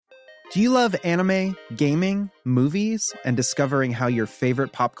Do you love anime, gaming, movies, and discovering how your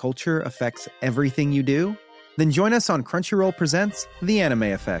favorite pop culture affects everything you do? Then join us on Crunchyroll Presents The Anime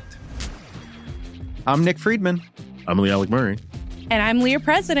Effect. I'm Nick Friedman. I'm Lee Alec Murray. And I'm Leah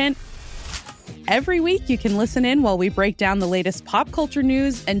President. Every week you can listen in while we break down the latest pop culture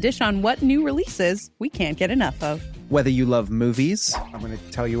news and dish on what new releases we can't get enough of. Whether you love movies, I'm going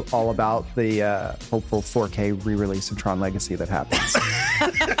to tell you all about the hopeful 4K re-release of Tron Legacy that happens.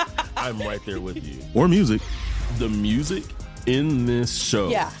 I'm right there with you. Or music. The music in this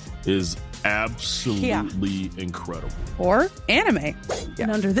show is absolutely incredible. Or anime. And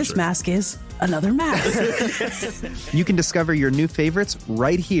under this mask is another mask. you can discover your new favorites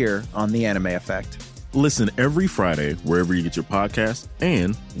right here on The Anime Effect. Listen every Friday wherever you get your podcast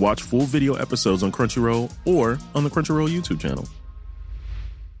and watch full video episodes on Crunchyroll or on the Crunchyroll YouTube channel.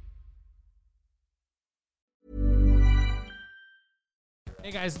 Hey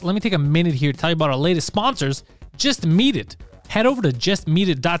guys, let me take a minute here to tell you about our latest sponsors, Just Meat It. Head over to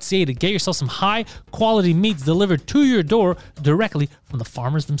justmeatit.ca to get yourself some high quality meats delivered to your door directly from the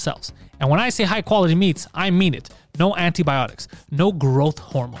farmers themselves. And when I say high quality meats, I mean it. No antibiotics, no growth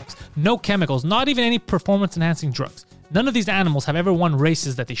hormones, no chemicals, not even any performance enhancing drugs. None of these animals have ever won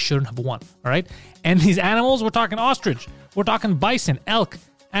races that they shouldn't have won, all right? And these animals, we're talking ostrich, we're talking bison, elk,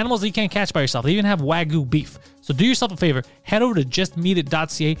 animals that you can't catch by yourself. They even have Wagyu beef. So do yourself a favor, head over to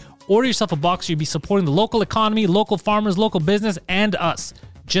justmeatit.ca, order yourself a box so you'll be supporting the local economy, local farmers, local business, and us.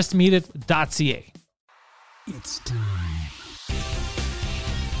 Justmeatit.ca. It's time.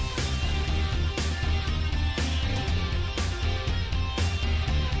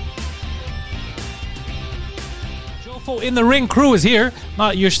 JOFO in the Ring crew is here.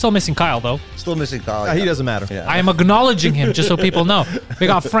 You're still missing Kyle, though. Still missing Kyle. He doesn't matter. Yeah. I am acknowledging him just so people know. We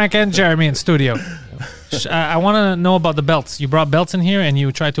got Frank and Jeremy in studio. I want to know about the belts. You brought belts in here and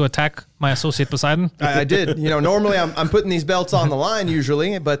you tried to attack my associate Poseidon. I did. Normally I'm putting these belts on the line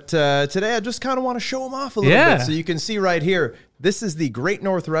usually, but today I just kind of want to show them off a little bit. So you can see right here, this is the Great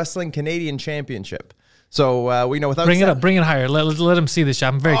North Wrestling Canadian Championship. So we know without bring it higher. Let him see this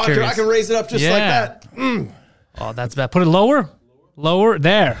shot. I'm very curious. I can raise it up just like that. Oh, that's bad. Put it lower.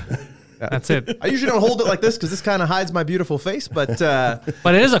 There. That's it. I usually don't hold it like this because this kind of hides my beautiful face, but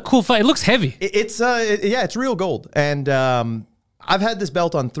it is a cool fight. It looks heavy. It's real gold, and I've had this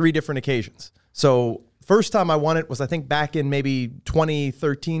belt on 3 different occasions. So first time I won it was I think back in maybe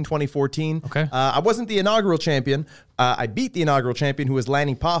 2013, 2014. Okay. I wasn't the inaugural champion. I beat the inaugural champion, who was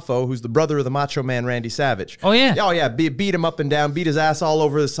Lanny Poffo, who's the brother of the Macho Man Randy Savage. Oh yeah. Oh yeah. Beat him up and down. Beat his ass all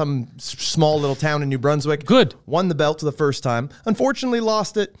over some small little town in New Brunswick. Good. Won the belt for the first time. Unfortunately,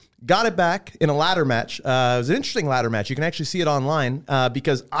 lost it. Got it back in a ladder match. It was an interesting ladder match. You can actually see it online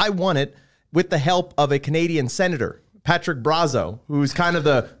because I won it with the help of a Canadian senator, Patrick Brazo, who's kind of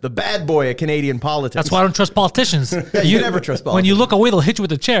the bad boy of Canadian politics. That's why I don't trust politicians. You never trust politicians. When you look away, they'll hit you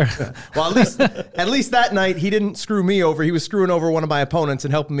with a chair. Well, at least that night, he didn't screw me over. He was screwing over one of my opponents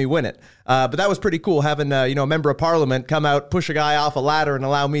and helping me win it. But that was pretty cool, having a member of parliament come out, push a guy off a ladder, and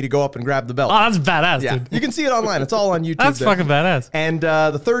allow me to go up and grab the belt. Oh, that's badass, dude. You can see it online. It's all on YouTube. That's fucking badass. And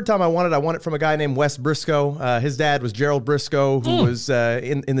the third time I won it from a guy named Wes Briscoe. His dad was Gerald Briscoe, who was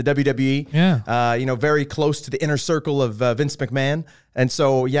in the WWE. Yeah. Very close to the inner circle of Vince McMahon. And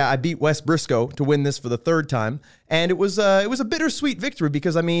so, I beat Wes Briscoe to win this for the third time. And it was a bittersweet victory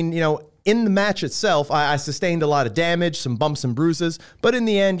because, in the match itself, I sustained a lot of damage, some bumps and bruises. But in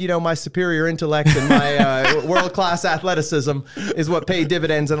the end, my superior intellect and my world-class athleticism is what paid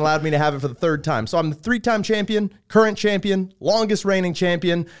dividends and allowed me to have it for the third time. So I'm the 3-time champion, current champion, longest reigning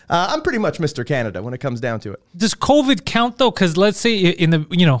champion. I'm pretty much Mr. Canada when it comes down to it. Does COVID count, though? Because let's say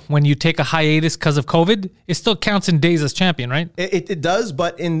when you take a hiatus because of COVID, it still counts in days as champion, right? It does,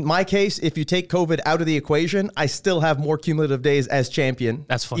 but in my case, if you take COVID out of the equation, I still have more cumulative days as champion.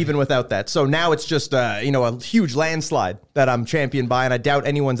 That's funny. Even without that. So now it's just a huge landslide that I'm champion by, and I doubt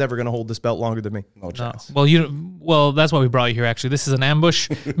anyone's ever going to hold this belt longer than me. No chance. Well, that's why we brought you here. Actually, this is an ambush.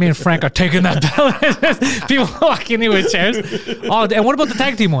 Me and Frank are taking that belt. People walking in with chairs. Oh, and what about the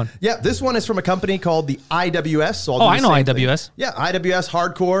tag team one? Yeah, this one is from a company called the IWS. So I know IWS. Thing. Yeah, IWS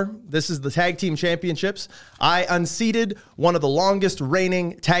Hardcore. This is the tag team championships. I unseated one of the longest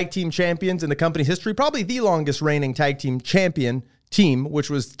reigning tag team champions in the company's history, probably the longest reigning tag team champion team, which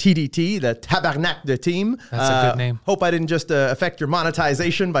was TDT, the Tabarnak de Team. That's a good name. Hope I didn't just affect your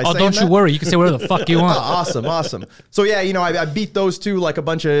monetization by saying that. Oh, don't you worry. You can say whatever the fuck you want. Awesome. So yeah, I beat those two like a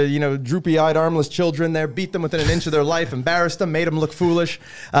bunch of, droopy-eyed, armless children there, beat them within an inch of their life, embarrassed them, made them look foolish.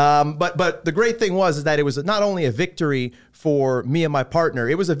 But the great thing is that it was not only a victory for me and my partner,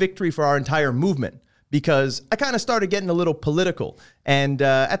 it was a victory for our entire movement. Because I kind of started getting a little political. And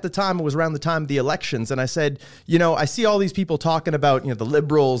at the time, it was around the time of the elections. And I said, I see all these people talking about, the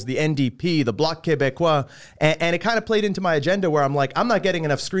Liberals, the NDP, the Bloc Québécois. And it kind of played into my agenda where I'm like, I'm not getting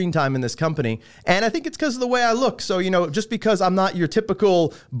enough screen time in this company. And I think it's because of the way I look. So, just because I'm not your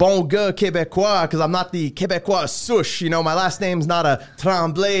typical bon gars Québécois, because I'm not the Québécois souche, my last name's not a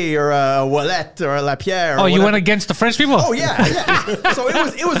Tremblay or a Ouellette or a Lapierre. Oh, you went against the French people? Oh, yeah. So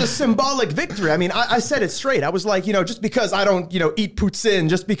it was a symbolic victory. I mean, I said it straight. I was like, just because I don't, eat poutine,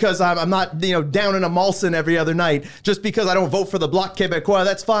 just because I'm not, down in a Molson every other night, just because I don't vote for the Bloc Québécois,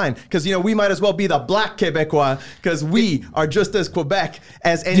 that's fine. Because, we might as well be the Black Québécois, because we are just as Quebec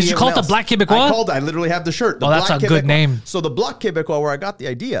as anyone else. Did you call it the Black Québécois? I literally have the shirt. That's a good name. So the Bloc Québécois, where I got the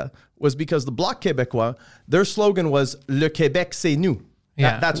idea, was because the Bloc Québécois, their slogan was Le Québec, c'est nous.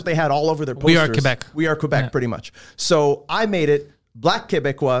 Yeah. That's what they had all over their posters. We are Quebec. We are Quebec, pretty much. So I made it Black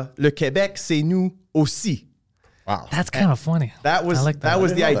Québécois, Le Québec, c'est nous aussi. Wow. That's kind of funny. That was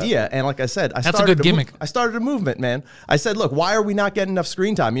the idea. And like I said, that's a good gimmick. I started a movement, man. I said, look, why are we not getting enough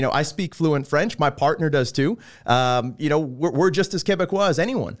screen time? I speak fluent French. My partner does too. We're just as Québécois as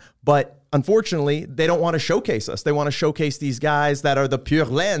anyone. But unfortunately, they don't want to showcase us. They want to showcase these guys that are the pure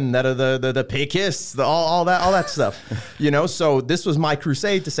laine, that are the péquistes, all that stuff. So this was my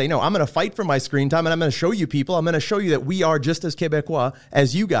crusade to say, no, I'm going to fight for my screen time, and I'm going to show you people. I'm going to show you that we are just as Québécois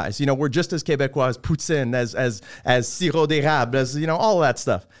as you guys. We're just as Québécois as poutine, as sirop d'érable, as all that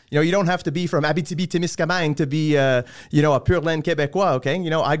stuff. You don't have to be from Abitibi-Témiscamingue to be a pure laine Québécois.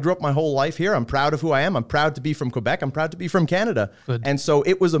 Okay, I grew up my whole life here. I'm proud of who I am. I'm proud to be from Quebec. I'm proud to be from Canada. Good. And so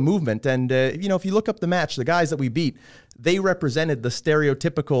it was a movement. And if you look up the match, the guys that we beat, they represented the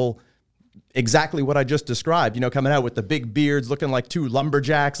stereotypical, exactly what I just described, coming out with the big beards, looking like two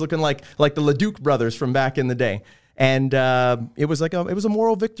lumberjacks, looking like the Leduc brothers from back in the day. And it was a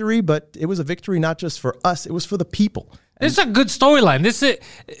moral victory, but it was a victory not just for us, it was for the people. This is a good storyline. This is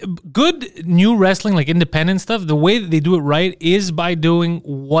good new wrestling, like independent stuff. The way that they do it right is by doing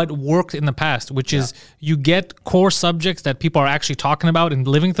what worked in the past, which is you get core subjects that people are actually talking about and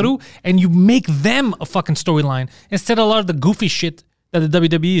living through, and you make them a fucking storyline instead of a lot of the goofy shit that the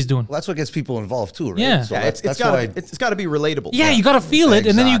WWE is doing. Well, that's what gets people involved too, right? Yeah. So it's got to be relatable. Yeah, you got to feel it,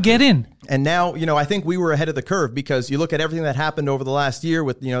 and then you get in. And now, I think we were ahead of the curve because you look at everything that happened over the last year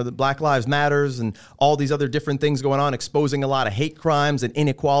with, the Black Lives Matters and all these other different things going on, exposing a lot of hate crimes and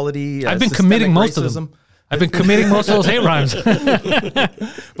inequality. I've been committing most of them. I've been committing most of those hate rhymes.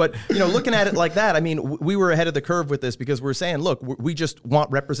 But, looking at it like that, I mean, we were ahead of the curve with this because we're saying, look, we just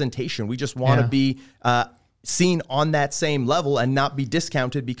want representation. We just want to be seen on that same level and not be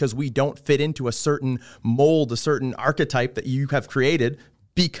discounted because we don't fit into a certain mold, a certain archetype that you have created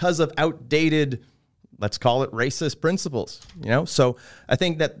because of outdated, let's call it racist principles, So I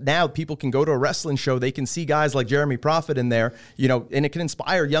think that now people can go to a wrestling show, they can see guys like Jeremy Prophet in there, and it can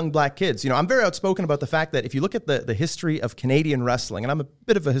inspire young black kids. I'm very outspoken about the fact that if you look at the history of Canadian wrestling, and I'm a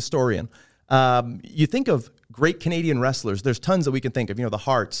bit of a historian, you think of great Canadian wrestlers. There's tons that we can think of. The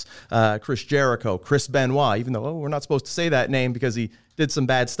Harts, Chris Jericho, Chris Benoit, even though we're not supposed to say that name because he did some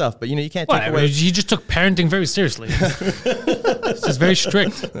bad stuff. But, you can't take away. He just took parenting very seriously. It's just very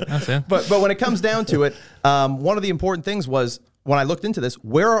strict. That's it. But when it comes down to it, one of the important things was, when I looked into this,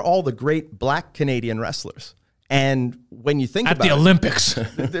 where are all the great black Canadian wrestlers? And when you think about it. At the Olympics.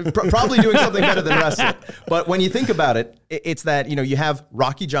 They're probably doing something better than wrestling. But when you think about it, it's that, you have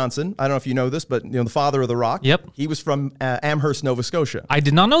Rocky Johnson. I don't know if you know this, but, the father of The Rock. Yep. He was from Amherst, Nova Scotia. I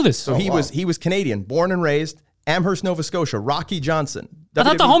did not know this. So he was Canadian, born and raised, Amherst, Nova Scotia, Rocky Johnson. I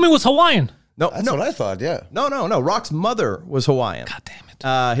thought the homie was Hawaiian. That's what I thought, yeah. No. Rock's mother was Hawaiian. God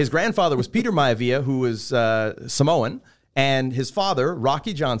damn it. His grandfather was Peter Maivia, who was Samoan. And his father,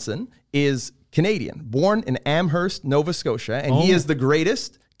 Rocky Johnson, is Canadian, born in Amherst, Nova Scotia, and he is the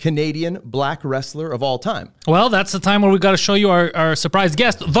greatest Canadian black wrestler of all time. Well, that's the time where we got to show you our surprise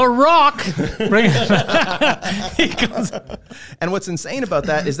guest, The Rock. He comes. And what's insane about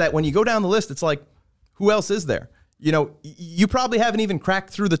that is that when you go down the list, it's like, who else is there? You probably haven't even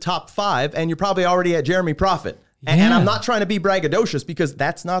cracked through the top 5, and you're probably already at Jeremy Prophet. Yeah. And I'm not trying to be braggadocious because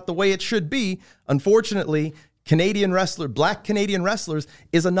that's not the way it should be. Unfortunately, black Canadian wrestlers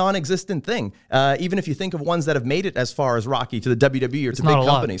is a non-existent thing. Even if you think of ones that have made it as far as Rocky to the WWE or to big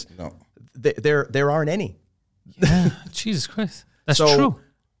companies, there aren't any. Yeah, Jesus Christ, that's true.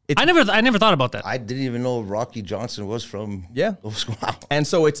 I never thought about that. I didn't even know Rocky Johnson was from. Yeah. Wow. And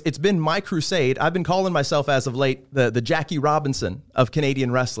so it's been my crusade. I've been calling myself as of late the Jackie Robinson of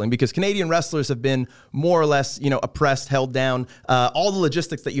Canadian wrestling because Canadian wrestlers have been more or less oppressed, held down, all the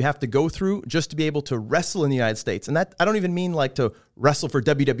logistics that you have to go through just to be able to wrestle in the United States. And that I don't even mean like to wrestle for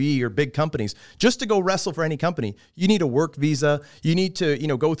WWE or big companies. Just to go wrestle for any company, you need a work visa. You need to,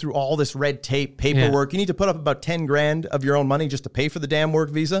 go through all this red tape, paperwork. You need to put up about 10 grand of your own money just to pay for the damn work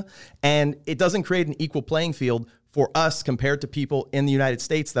visa. And it doesn't create an equal playing field for us compared to people in the United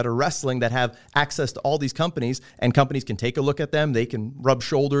States that are wrestling, that have access to all these companies, and companies can take a look at them. They can rub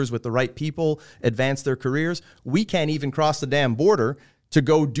shoulders with the right people, advance their careers. We can't even cross the damn border to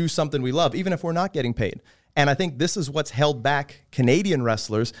go do something we love, even if we're not getting paid. And I think this is what's held back Canadian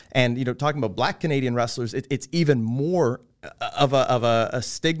wrestlers. And, talking about Black Canadian wrestlers, it's even more of a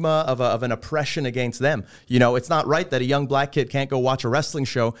stigma, of an oppression against them. It's not right that a young Black kid can't go watch a wrestling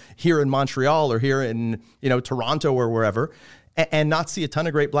show here in Montreal or here in, Toronto or wherever, and not see a ton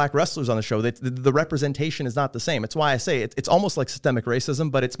of great Black wrestlers on the show. The representation is not the same. It's why I say it's almost like systemic racism,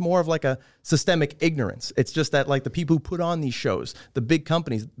 but it's more of like a systemic ignorance. It's just that, like, the people who put on these shows, the big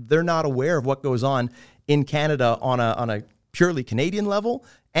companies, they're not aware of what goes on in Canada on a purely Canadian level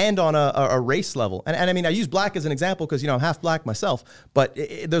and on a race level. And I mean, I use Black as an example because, I'm half Black myself, but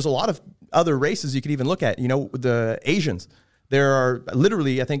there's a lot of other races you could even look at. The Asians. There are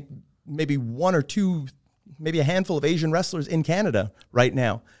literally, I think, maybe one or two, maybe a handful of Asian wrestlers in Canada right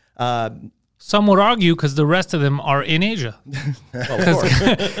now. Some would argue because the rest of them are in Asia.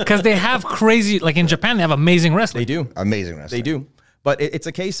 Because they have crazy, like in Japan, they have amazing wrestling. They do. Amazing wrestling. They do. But it's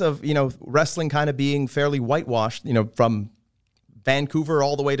a case of, wrestling kind of being fairly whitewashed, from Vancouver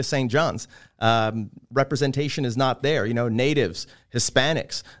all the way to St. John's. Representation is not there. Natives,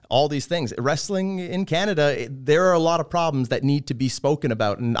 Hispanics, all these things. Wrestling in Canada, there are a lot of problems that need to be spoken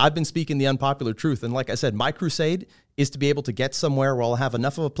about. And I've been speaking the unpopular truth. And like I said, my crusade is to be able to get somewhere where I'll have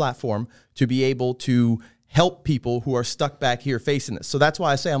enough of a platform to be able to help people who are stuck back here facing this. So that's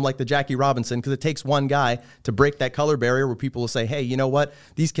why I say I'm like the Jackie Robinson, because it takes one guy to break that color barrier where people will say, hey, you know what?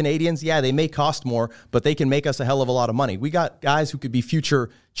 These Canadians, yeah, they may cost more, but they can make us a hell of a lot of money. We got guys who could be future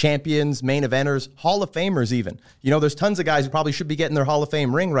champions, main eventers, Hall of Famers even. There's tons of guys who probably should be getting their Hall of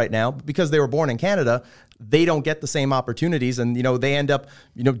Fame ring right now, but because they were born in Canada, they don't get the same opportunities, and they end up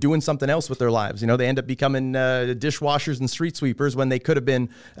doing something else with their lives. They end up becoming dishwashers and street sweepers when they could have been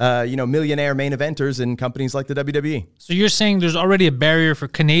millionaire main eventers in companies like the WWE. So you're saying there's already a barrier for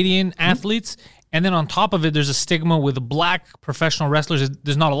Canadian athletes, and then on top of it, there's a stigma with Black professional wrestlers.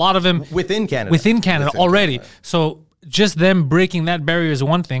 There's not a lot of them within Canada. Within Canada already. So just them breaking that barrier is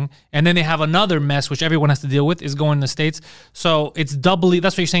one thing, and then they have another mess which everyone has to deal with is going to the States. So it's doubly.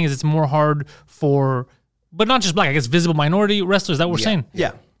 That's what you're saying, is it's more hard for. But not just Black, I guess visible minority wrestlers, that we're saying.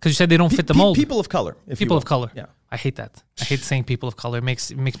 Yeah. Because you said they don't fit the mold. People of color. People of color. Yeah. I hate that. I hate saying people of color. It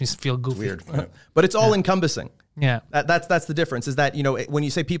makes me feel goofy. Weird. But it's all encompassing. Yeah. That's the difference, is that, when you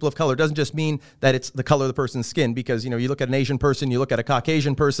say people of color, it doesn't just mean that it's the color of the person's skin, because, you look at an Asian person, you look at a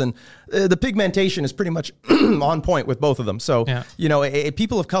Caucasian person, the pigmentation is pretty much on point with both of them. So,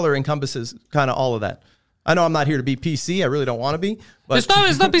 people of color encompasses kind of all of that. I know I'm not here to be PC. I really don't want to be. But it's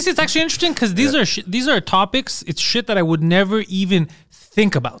not PC. It's actually interesting because these are topics. It's shit that I would never even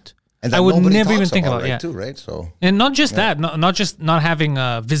think about. And I would never even think about. Right, yeah, too, right. So, and not just that, not just not having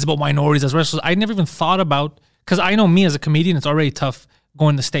visible minorities as wrestlers. I never even thought about, because I know me as a comedian, it's already tough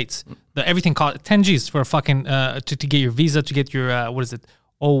going to the States. Everything costs 10 G's for a fucking to get your visa, to get your what is it,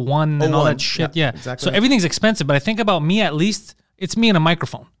 01 and all that shit. Yeah, exactly. So everything's expensive. But I think about me, at least it's me and a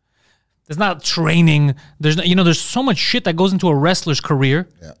microphone. There's not training. There's there's so much shit that goes into a wrestler's career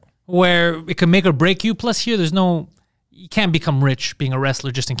where it can make or break you. Plus here, you can't become rich being a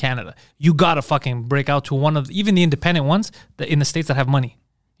wrestler just in Canada. You gotta fucking break out to one of even the independent ones in the States that have money,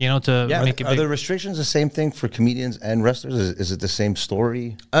 to make it big. Are the restrictions the same thing for comedians and wrestlers? Is it the same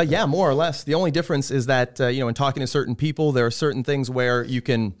story? Yeah, more or less. The only difference is that, in talking to certain people, there are certain things where you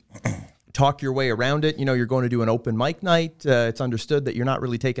can talk your way around it. You're going to do an open mic night. It's understood that you're not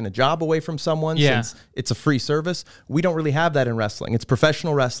really taking a job away from someone since it's a free service. We don't really have that in wrestling. It's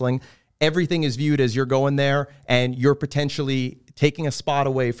professional wrestling. Everything is viewed as you're going there and you're potentially taking a spot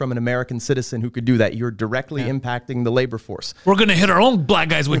away from an American citizen who could do that. You're directly impacting the labor force. We're going to hit our own Black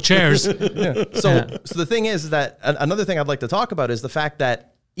guys with chairs. So the thing is that another thing I'd like to talk about is the fact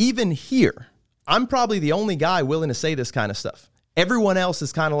that even here, I'm probably the only guy willing to say this kind of stuff. Everyone else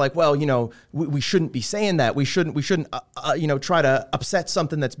is kind of like, well, we shouldn't be saying that. We shouldn't try to upset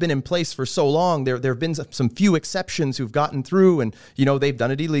something that's been in place for so long. There have been some few exceptions who've gotten through, and they've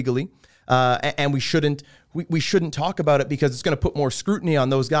done it illegally. And we shouldn't talk about it because it's going to put more scrutiny on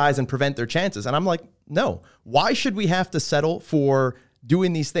those guys and prevent their chances. And I'm like, no. Why should we have to settle for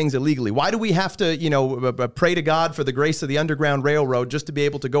doing these things illegally? Why do we have to, pray to God for the grace of the Underground Railroad just to be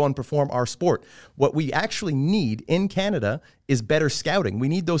able to go and perform our sport? What we actually need in Canada is better scouting. We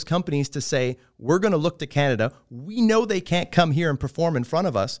need those companies to say, we're going to look to Canada. We know they can't come here and perform in front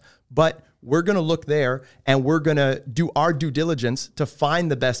of us, but we're going to look there and we're going to do our due diligence to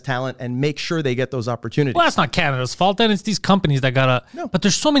find the best talent and make sure they get those opportunities. Well, that's not Canada's fault. Then it's these companies that gotta. No. But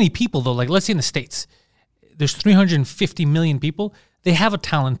there's so many people though. Like let's say in the States, there's 350 million people. They have a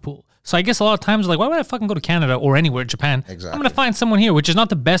talent pool. So I guess a lot of times like, why would I fucking go to Canada or anywhere, Japan? Exactly. I'm going to find someone here, which is not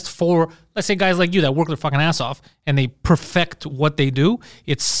the best for, let's say guys like you that work their fucking ass off and they perfect what they do.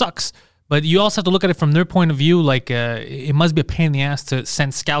 It sucks. But you also have to look at it from their point of view. Like it must be a pain in the ass to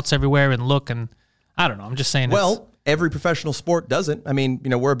send scouts everywhere and look. And I don't know. I'm just saying. Well, every professional sport does it. I mean,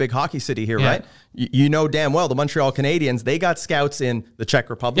 we're a big hockey city here, right? You know damn well the Montreal Canadiens, they got scouts in the Czech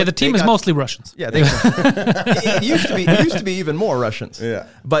Republic. Yeah, the team is mostly Russians. Yeah, it used to be even more Russians. Yeah.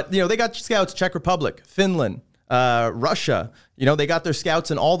 But, they got scouts Czech Republic, Finland, Russia. They got their scouts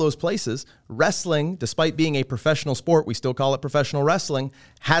in all those places. Wrestling, despite being a professional sport, we still call it professional wrestling,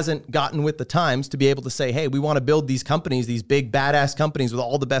 hasn't gotten with the times to be able to say, hey, we want to build these companies, these big badass companies with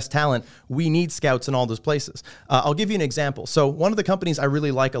all the best talent. We need scouts in all those places. I'll give you an example. So one of the companies I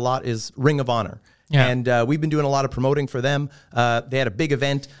really like a lot is Ring of Honor. Yeah. And we've been doing a lot of promoting for them. They had a big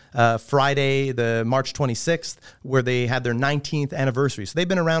event Friday, the March 26th, where they had their 19th anniversary. So they've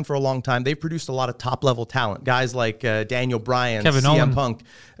been around for a long time. They've produced a lot of top-level talent. Guys like Daniel Bryan, Kevin CM Owen. Punk.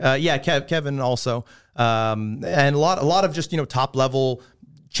 Kevin also. And a lot of just, top-level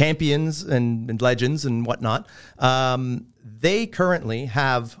champions and legends and whatnot. They currently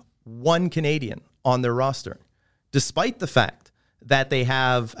have one Canadian on their roster, despite the fact that they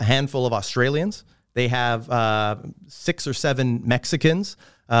have a handful of Australians. They have 6 or 7 Mexicans.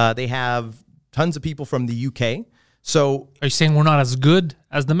 They have tons of people from the UK. So, are you saying we're not as good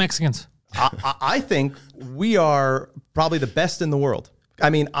as the Mexicans? I think we are probably the best in the world. I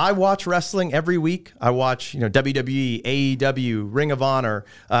mean, I watch wrestling every week. I watch, WWE, AEW, Ring of Honor.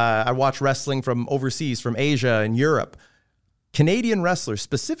 I watch wrestling from overseas, from Asia and Europe. Canadian wrestlers,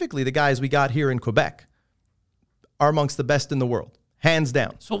 specifically the guys we got here in Quebec, are amongst the best in the world, hands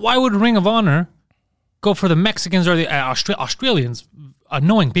down. So why would Ring of Honor go for the Mexicans or the Australians?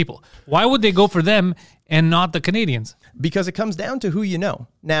 Annoying people. Why would they go for them and not the Canadians? Because it comes down to who you know.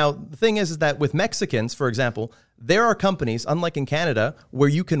 Now, the thing is that with Mexicans, for example, there are companies, unlike in Canada, where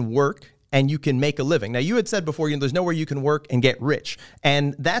you can work and you can make a living. Now, you had said before, there's nowhere you can work and get rich.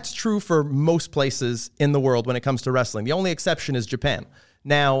 And that's true for most places in the world when it comes to wrestling. The only exception is Japan.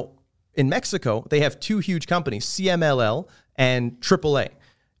 Now, in Mexico, they have 2 huge companies, CMLL and AAA.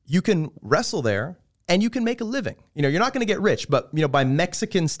 You can wrestle there and you can make a living. You're not going to get rich, but by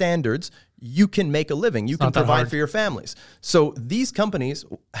Mexican standards, you can make a living. You can provide for your families. So these companies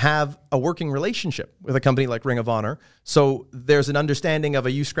have a working relationship with a company like Ring of Honor. So there's an understanding of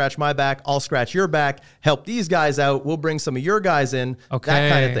you scratch my back, I'll scratch your back, help these guys out, we'll bring some of your guys in, that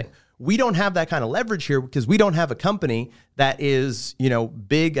kind of thing. We don't have that kind of leverage here because we don't have a company that is,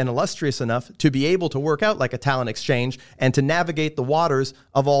 big and illustrious enough to be able to work out like a talent exchange and to navigate the waters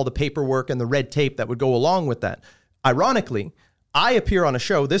of all the paperwork and the red tape that would go along with that. Ironically, I appear on a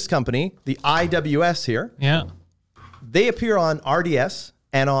show, this company, the IWS here. Yeah. They appear on RDS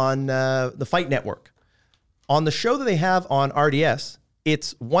and on the Fight Network. On the show that they have on RDS,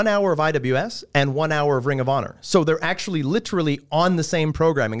 it's 1 hour of IWS and 1 hour of Ring of Honor. So they're actually literally on the same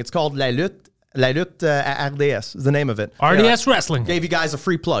programming. It's called La Lutte RDS is the name of it. RDS Wrestling. Gave you guys a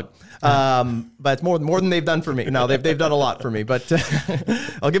free plug. But it's more than they've done for me. No, they've done a lot for me, but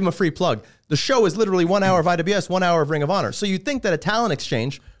I'll give them a free plug. The show is literally 1 hour of IWS, 1 hour of Ring of Honor. So you'd think that a talent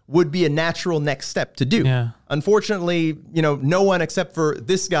exchange would be a natural next step to do. Yeah. Unfortunately, no one except for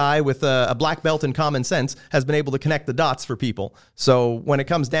this guy with a black belt in common sense has been able to connect the dots for people. So when it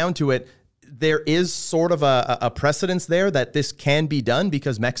comes down to it, there is sort of a precedence there that this can be done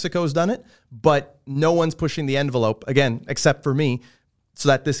because Mexico's done it, but no one's pushing the envelope, again, except for me, so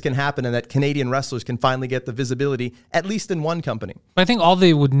that this can happen and that Canadian wrestlers can finally get the visibility, at least in one company. I think all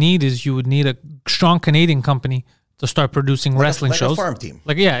they would need is you would need a strong Canadian company to start producing wrestling shows. Like a farm team.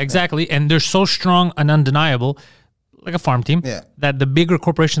 Exactly. And they're so strong and undeniable, like a farm team, that the bigger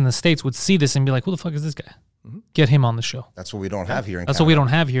corporation in the States would see this and be like, who the fuck is this guy? Mm-hmm. Get him on the show. That's what we don't have here in Canada. That's what we don't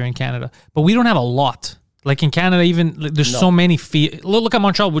have here in Canada. But we don't have a lot. Like in Canada, even there's so many look at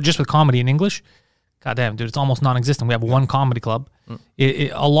Montreal just with comedy in English. God damn, dude, it's almost non-existent. We have one comedy club.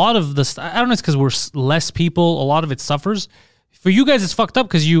 A lot of the, I don't know, it's because we're less people. A lot of it suffers. For you guys, it's fucked up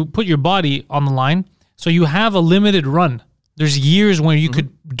because you put your body on the line. So you have a limited run. There's years when you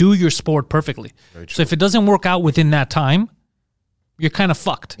could do your sport perfectly. So if it doesn't work out within that time, you're kind of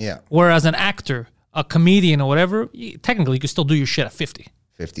fucked. Yeah. Whereas an actor, a comedian or whatever, technically you can still do your shit at 50.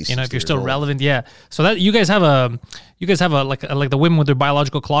 50, you know, if you're still old. relevant, yeah. So that you guys have a like the women with their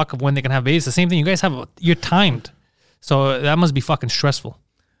biological clock of when they can have babies. The same thing. You guys have you're timed, so that must be fucking stressful.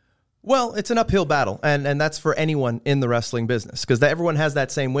 Well, it's an uphill battle, and that's for anyone in the wrestling business, because everyone has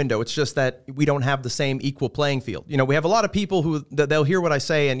that same window. It's just that we don't have the same equal playing field. You know, we have a lot of people who they'll hear what I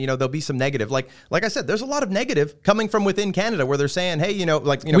say, and you know, there'll be some negative. Like I said, there's a lot of negative coming from within Canada where they're saying, hey,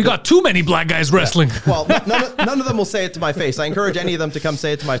 we got too many black guys wrestling. Yeah. Well, none of them will say it to my face. I encourage any of them to come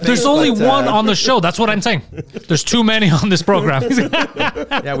say it to my face. There's only one on the show. That's what I'm saying. There's too many on this program.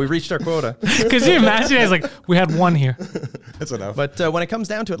 Yeah, we reached our quota. Because you imagine, it's like we had one here. That's enough. But when it comes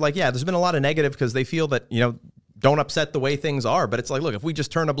down to it, there's been a lot of negative because they feel that, don't upset the way things are. But it's like, look, if we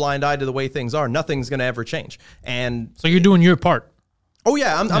just turn a blind eye to the way things are, nothing's going to ever change. And so you're doing your part. Oh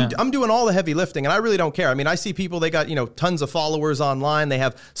yeah, I'm doing all the heavy lifting, and I really don't care. I mean, I see people, they got, tons of followers online. They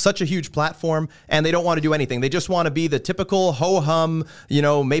have such a huge platform, and they don't want to do anything. They just want to be the typical ho-hum,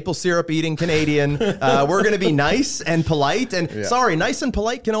 maple syrup eating Canadian. We're going to be nice and polite, and sorry, nice and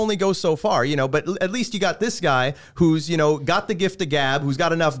polite can only go so far, but at least you got this guy who's, got the gift of gab, who's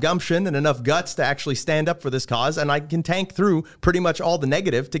got enough gumption and enough guts to actually stand up for this cause, and I can tank through pretty much all the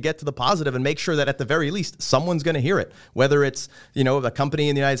negative to get to the positive and make sure that at the very least, someone's going to hear it, whether it's, a company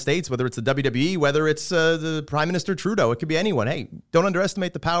in the United States, whether it's the WWE, whether it's the Prime Minister Trudeau. It could be anyone. Hey, don't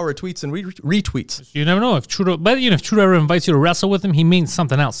underestimate the power of tweets and retweets. You never know if Trudeau, but if Trudeau ever invites you to wrestle with him, he means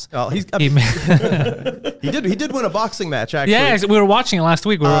something else. Oh, he did win a boxing match, actually. Yeah, we were watching it last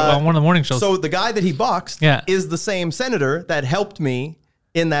week. We were on one of the morning shows. So the guy that he boxed is the same senator that helped me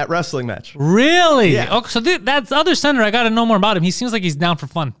in that wrestling match. Really? Yeah. Okay, so that's the other senator. I got to know more about him. He seems like he's down for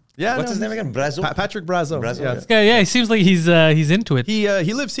fun. Yeah, what's his name again? Brazo? Patrick Brazo. Yeah. This guy, he seems like he's into it.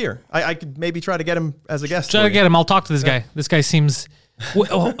 He lives here. I could maybe try to get him as a guest. Try to get him. I'll talk to this guy. This guy seems.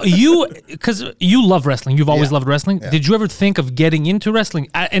 Because you love wrestling. You've always loved wrestling. Yeah. Did you ever think of getting into wrestling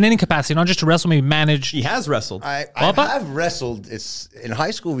in any capacity, not just to wrestle, maybe manage? He has wrestled. I have wrestled. It's in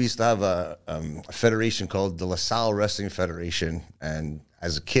high school. We used to have a federation called the LaSalle Wrestling Federation, and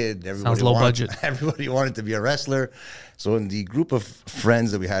as a kid, everybody wanted to be a wrestler. So in the group of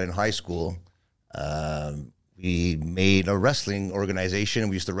friends that we had in high school, we made a wrestling organization.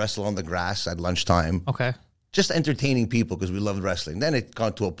 We used to wrestle on the grass at lunchtime. Okay. Just entertaining people because we loved wrestling. Then it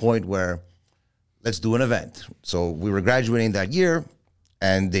got to a point where let's do an event. So we were graduating that year,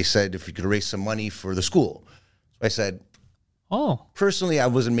 and they said if we could raise some money for the school. So I said, personally, I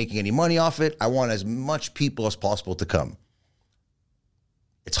wasn't making any money off it. I want as much people as possible to come.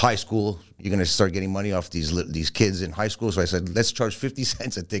 It's high school. You're going to start getting money off these kids in high school. So I said, let's charge 50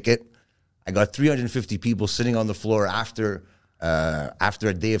 cents a ticket. I got 350 people sitting on the floor after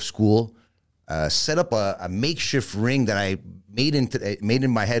a day of school. Set up a makeshift ring that I made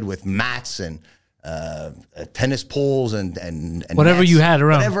in my head with mats and tennis poles and whatever nets, you had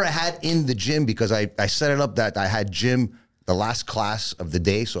around. Whatever I had in the gym, because I set it up that I had gym the last class of the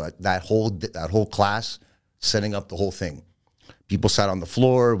day. So that whole class, setting up the whole thing. People sat on the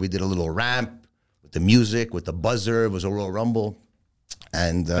floor. We did a little ramp with the music, with the buzzer. It was a Royal Rumble.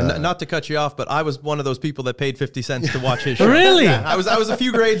 And not to cut you off, but I was one of those people that paid 50 cents to watch his show. Really? Yeah, I was a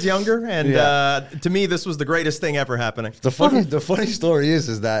few grades younger, and to me, this was the greatest thing ever happening. The funny story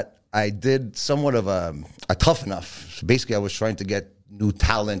is that I did somewhat of a Tough Enough. So basically, I was trying to get new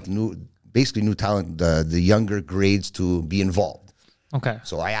talent, the younger grades to be involved. Okay.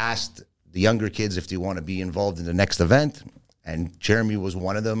 So I asked the younger kids if they want to be involved in the next event, and Jeremy was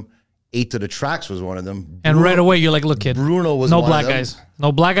one of them. 8 to the Tracks was one of them. And right away, you're like, look, kid. Bruno was no one black of them. guys.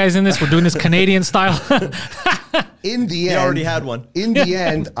 No black guys in this. We're doing this Canadian style. In the end, he already had one. In the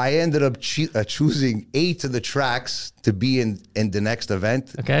end, I ended up choosing 8 to the Tracks to be in the next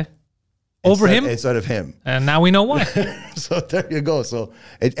event. Okay. Over him? Instead of him. And now we know why. So there you go. So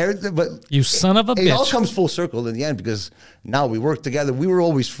but you son of a bitch. It all comes full circle in the end because now we work together. We were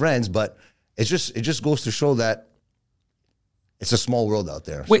always friends, but it just goes to show that it's a small world out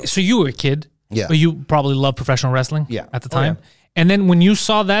there. Wait, so you were a kid? Yeah. But you probably loved professional wrestling? Yeah. At the time? Oh, yeah. And then when you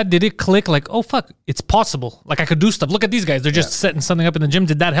saw that, did it click like, oh, fuck, it's possible. Like I could do stuff. Look at these guys. They're just setting something up in the gym.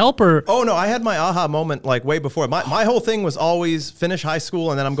 Did that help or? Oh, no. I had my aha moment like way before. My whole thing was always finish high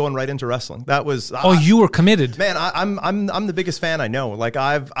school and then I'm going right into wrestling. That was. You were committed. Man, I'm the biggest fan I know. Like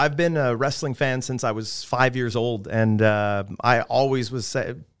I've been a wrestling fan since I was 5 years old. And I always was,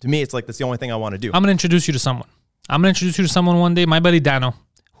 to me, it's like that's the only thing I want to do. I'm going to introduce you to someone one day. My buddy Dano,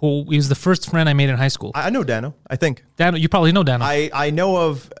 who is the first friend I made in high school. I know Dano, I think. Dano, you probably know Dano. I know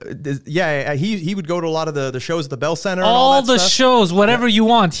of, he would go to a lot of the shows at the Bell Center. All and all that the stuff. shows, whatever you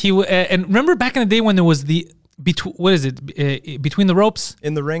want. And remember back in the day when there was what is it? Between the ropes?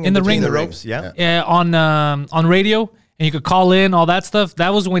 In the ring. In the between ring. the ropes. Yeah. On radio, and you could call in, all that stuff.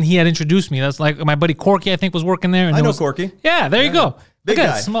 That was when he had introduced me. That's like my buddy Corky, I think, was working there. And I know Corky. Yeah, there you go. Big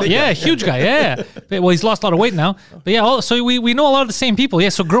guy. Big guy. Huge guy. Yeah. Well, he's lost a lot of weight now. But yeah, so we know a lot of the same people. Yeah.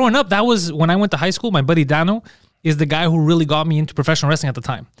 So growing up, that was when I went to high school. My buddy Dano is the guy who really got me into professional wrestling at the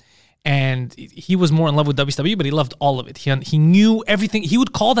time. And he was more in love with WCW, but he loved all of it. He knew everything. He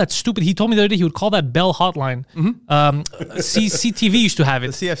would call that stupid. He told me the other day he would call that Bell hotline. CTV used to have it.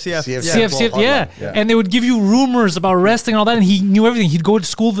 The CFCF. CFCF, yeah. And they would give you rumors about wrestling and all that, and he knew everything. He'd go to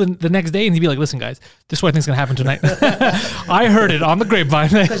school the next day, and he'd be like, listen, guys, this is what I think is going to happen tonight. I heard it on the grapevine.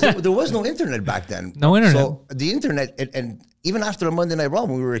 Because there was no internet back then. No internet. So the internet, and even after a Monday Night Raw,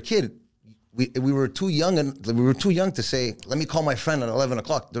 when we were a kid, we were too young to say, let me call my friend at 11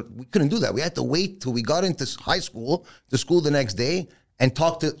 o'clock. We couldn't do that. We had to wait till we got into high school, to school the next day, and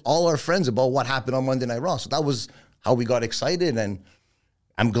talk to all our friends about what happened on Monday Night Raw. So that was how we got excited. And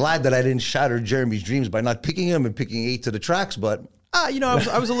I'm glad that I didn't shatter Jeremy's dreams by not picking him and picking 8 to the tracks. But I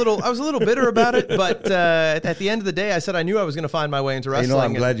was a little bitter about it, but at the end of the day, I said I knew I was going to find my way into wrestling.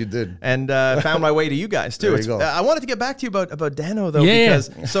 I'm glad you did, and found my way to you guys too. There you go. I wanted to get back to you about Dano though,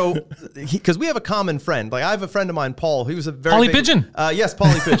 because we have a common friend. Like I have a friend of mine, Paul. He was a very big, Pigeon. Yes,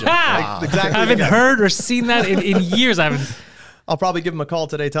 Paulie Pigeon. Exactly. I haven't heard or seen that in years. I haven't. I'll probably give him a call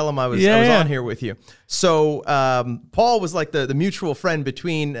today. Tell him I was on here with you. So Paul was like the mutual friend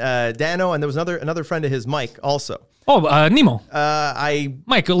between Dano, and there was another friend of his, Mike, also. Oh, Nemo.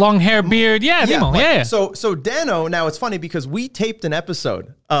 Mike, long hair, beard. Yeah, Nemo. Mike. Yeah. So Dano, now it's funny because we taped an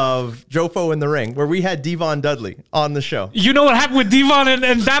episode of JOFO in the Ring where we had Devon Dudley on the show. You know what happened with Devon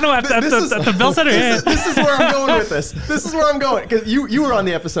and Dano at the Bell Center? This is where I'm going with this. This is where I'm going. Because you were on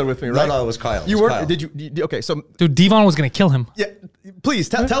the episode with me, right? No, it was Kyle. You weren't? Kyle. Did you? Okay, so... Dude, Devon was going to kill him. Yeah, please,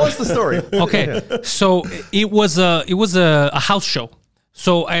 tell us the story. Okay, so it was a house show.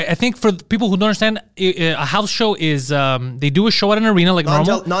 So I think for people who don't understand, a house show is they do a show at an arena like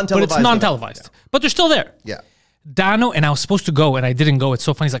normal, but it's non-televised. Yeah. But they're still there. Yeah. Dano, and I was supposed to go, and I didn't go. It's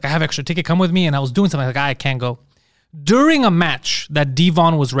so funny. He's like, I have extra ticket, come with me. And I was doing something like, I can't go. During a match that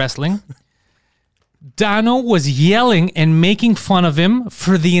Devon was wrestling, Dano was yelling and making fun of him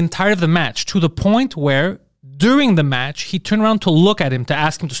for the entire of the match, to the point where during the match, he turned around to look at him to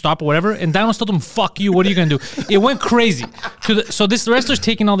ask him to stop or whatever, and Dano told him, fuck you, what are you going to do? It went crazy. So this wrestler's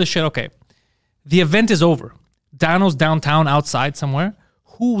taking all this shit. Okay, the event is over. Dano's downtown outside somewhere.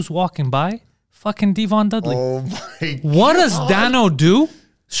 Who's walking by? Fucking Devon Dudley. Oh my God. What does Dano do?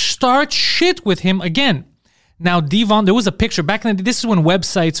 Start shit with him again. Now, Devon, there was a picture back in the day. This is when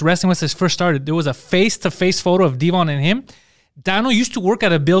wrestling websites first started. There was a face-to-face photo of Devon and him. Dano used to work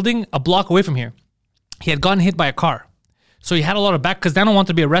at a building a block away from here. He had gotten hit by a car. So he had a lot of back, because Dano wanted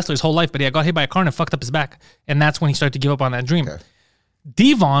to be a wrestler his whole life, but he had got hit by a car and it fucked up his back. And that's when he started to give up on that dream. Okay.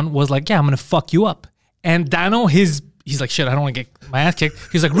 Devon was like, yeah, I'm going to fuck you up. And Dano, he's like, shit, I don't want to get my ass kicked.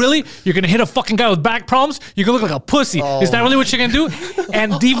 He's like, really? You're going to hit a fucking guy with back problems? You're going to look like a pussy. Is that really what you're going to do?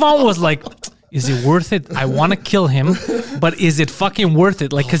 And Devon was like, is it worth it? I want to kill him, but is it fucking worth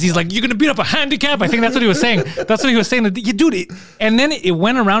it? Like, because he's like, you're going to beat up a handicap? I think that's what he was saying. That's what he was saying. Dude, and then it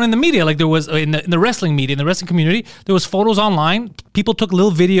went around in the media. Like, there was, in the wrestling media, in the wrestling community, there was photos online. People took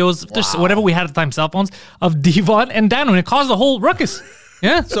little videos, just whatever we had at the time, cell phones, of Devon and Dano, and it caused a whole ruckus.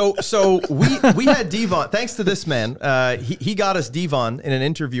 Yeah. So we had Devon. Thanks to this man, he got us Devon in an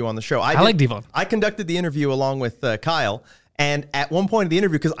interview on the show. I like Devon. I conducted the interview along with Kyle. And at one point in the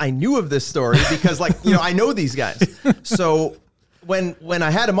interview, because I knew of this story, because I know these guys. So when I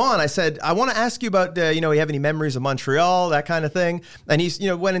had him on, I said, I want to ask you about, you have any memories of Montreal, that kind of thing. And he's,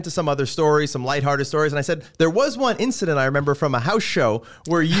 went into some other stories, some lighthearted stories. And I said, there was one incident I remember from a house show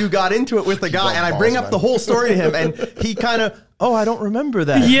where you got into it with a guy, and I bring up the whole story to him, and he kind of, oh, I don't remember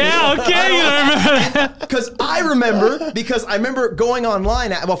that. Yeah, okay. You don't remember that. Because I remember going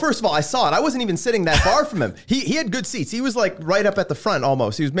online. Well, first of all, I saw it. I wasn't even sitting that far from him. He had good seats. He was like right up at the front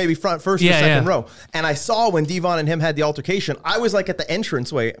almost. He was maybe first or second row. And I saw when Devon and him had the altercation, I was like at the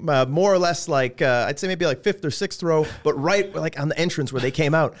entranceway, more or less like, I'd say maybe like 5th or 6th row, but right like on the entrance where they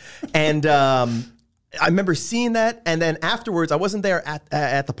came out. And I remember seeing that, and then afterwards, I wasn't there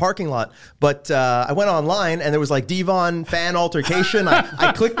at the parking lot, but I went online, and there was like Devon fan altercation.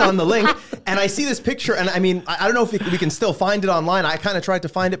 I clicked on the link, and I see this picture, and I mean, I don't know if we can still find it online. I kind of tried to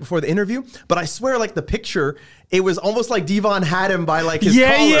find it before the interview, but I swear, like the picture, it was almost like Devon had him by like his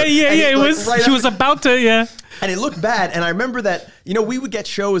collar. Yeah. It was. Right, she was about to. Yeah. And it looked bad. And I remember that, we would get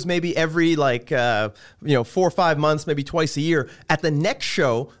shows maybe every 4 or 5 months, maybe twice a year. At the next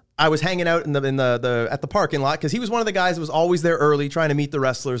show, I was hanging out at the parking lot because he was one of the guys that was always there early trying to meet the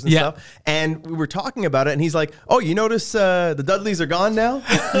wrestlers and stuff. And we were talking about it, and he's like, "Oh, you notice the Dudleys are gone now?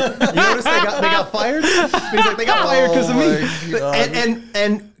 You notice they got fired?" He's like, "They got fired because of me."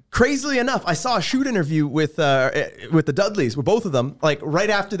 And crazily enough, I saw a shoot interview with the Dudleys, with both of them, like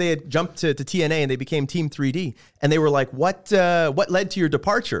right after they had jumped to TNA and they became Team 3D, and they were like, "What led to your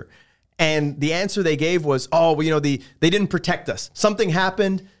departure?" And the answer they gave was, "Oh, well, they didn't protect us. Something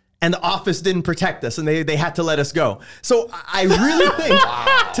happened." And the office didn't protect us, and they had to let us go. So I really think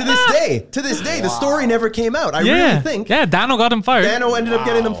to this day, the story never came out. I really think. Yeah, Dano got him fired. Dano ended up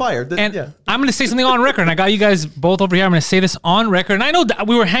getting them fired. I'm going to say something on record, and I got you guys both over here. I'm going to say this on record. And I know that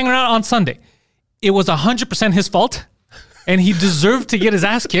we were hanging out on Sunday. It was 100% his fault, and he deserved to get his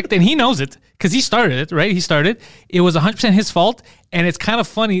ass kicked, and he knows it because he started it, right? He started. It was 100% his fault, and it's kind of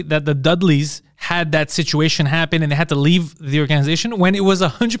funny that the Dudleys had that situation happen and they had to leave the organization when it was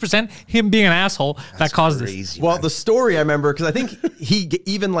 100% him being an asshole that caused this. Well, the story I remember, because I think he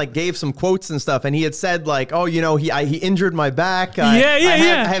even like gave some quotes and stuff, and he had said like, "Oh, he injured my back. I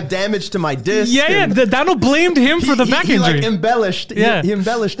have damage to my disc." Dano blamed him for the back injury. He embellished. He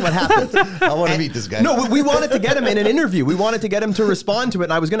embellished what happened. I want to meet this guy. No, we wanted to get him in an interview. We wanted to get him to respond to it,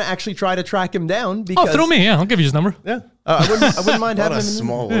 and I was going to actually try to track him down. Because, throw me. Yeah, I'll give you his number. Yeah. I wouldn't mind having him.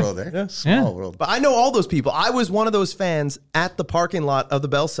 Small world there. Yeah. Small world. But I know all those people. I was one of those fans at the parking lot of the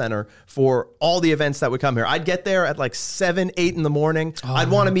Bell Center for all the events that would come here. I'd get there at like 7, 8 in the morning.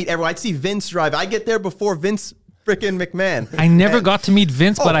 I'd want to meet everyone. I'd see Vince drive. I'd get there before Vince freaking McMahon. I never got to meet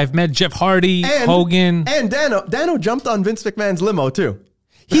Vince, but I've met Jeff Hardy, Hogan. And Dano jumped on Vince McMahon's limo too.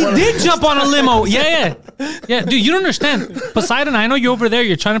 He did jump on a limo. Yeah. Dude, you don't understand. Poseidon, I know you're over there.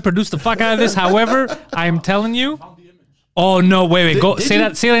 You're trying to produce the fuck out of this. However, I'm telling you. Oh, no, wait. Go say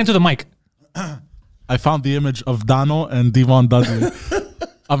that into the mic. I found the image of Dano and Devon Dudley.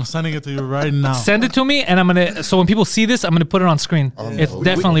 I'm sending it to you right now. Send it to me, and so when people see this, I'm gonna put it on screen. It's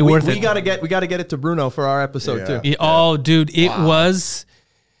definitely worth it. We gotta get it to Bruno for our episode too. Yeah. Oh, dude, it was.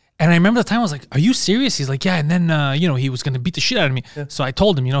 And I remember the time I was like, "Are you serious?" He's like, "Yeah." And then he was gonna beat the shit out of me. Yeah. So I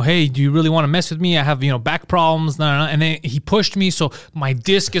told him, "Hey, do you really want to mess with me? I have back problems." And then he pushed me, so my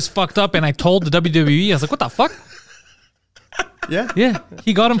disc is fucked up. And I told the WWE, I was like, "What the fuck?" Yeah.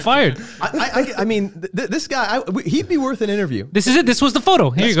 He got him fired. I mean, this guy, he'd be worth an interview. This is it. This was the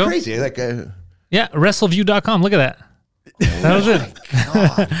photo. Here you go. Crazy. Yeah, WrestleView.com. Look at that. That was it.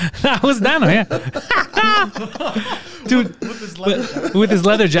 That was Dano, yeah. Dude, with his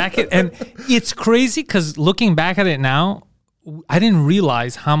leather jacket. And it's crazy because looking back at it now, I didn't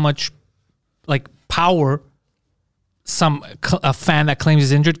realize how much power a fan that claims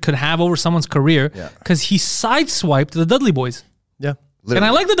he's injured could have over someone's career because he sideswiped the Dudley Boys. Yeah. Literally. And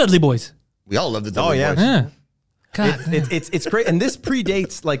I like the Dudley Boys. We all love the Dudley Boys. Yeah. God. It's great, and this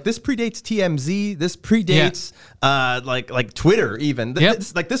predates TMZ. This predates like Twitter even.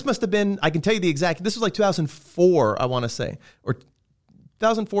 This must have been. I can tell you the exact. This was like 2004, I want to say, or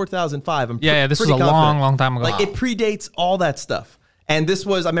 2004, 2005. This was a long time ago. It predates all that stuff. And this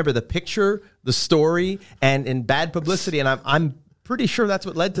was, I remember the picture, the story, and in bad publicity, and I'm pretty sure that's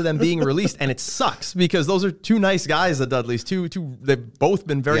what led to them being released. And it sucks because those are two nice guys, the Dudleys. They've both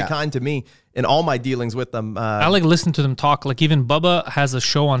been very kind to me in all my dealings with them. I like listening to them talk. Like even Bubba has a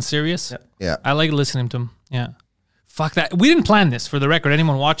show on Sirius. Yeah. I like listening to him. Yeah. Fuck that. We didn't plan this, for the record.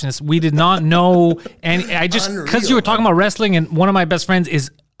 Anyone watching this, we did not know. And I just, because you were talking about wrestling, and one of my best friends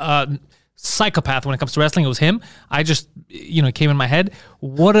is psychopath when it comes to wrestling. It was him. I just, it came in my head.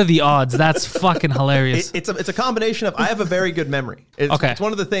 What are the odds? That's fucking hilarious. It's a combination of, I have a very good memory. It's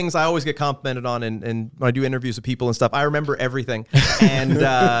one of the things I always get complimented on and when I do interviews with people and stuff. I remember everything. And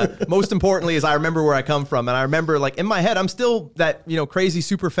most importantly is I remember where I come from. And I remember in my head, I'm still that, crazy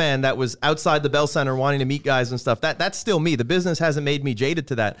super fan that was outside the Bell Center wanting to meet guys and stuff. That's still me. The business hasn't made me jaded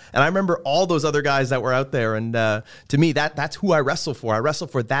to that. And I remember all those other guys that were out there. And to me, that's who I wrestle for. I wrestle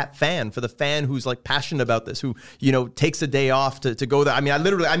for that fan, for the fan who's passionate about this, who, takes a day off to go there. I mean,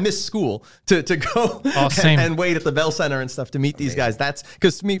 I missed school to go and wait at the Bell Center and stuff to meet these guys. That's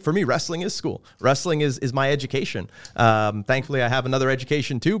because for me, wrestling is school. Wrestling is my education. Thankfully, I have another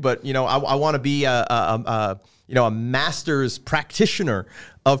education too, but I want to be a master's practitioner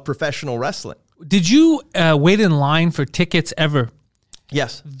of professional wrestling. Did you wait in line for tickets ever?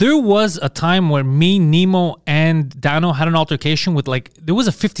 Yes. There was a time where me, Nemo, and Dano had an altercation with there was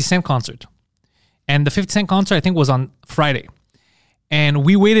a 50 Cent concert. And the 50 Cent concert, I think, was on Friday. And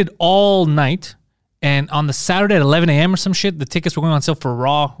we waited all night. And on the Saturday at 11 a.m. or some shit, the tickets were going on sale for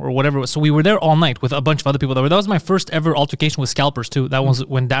Raw or whatever it was. So we were there all night with a bunch of other people that were. That was my first ever altercation with scalpers too. That was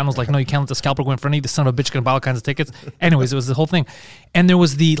when Dan was like, no, you can't let the scalper go in front of you. The son of a bitch gonna buy all kinds of tickets. Anyways, it was the whole thing. And there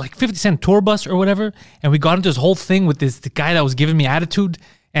was the like 50 Cent tour bus or whatever. And we got into this whole thing with the guy that was giving me attitude.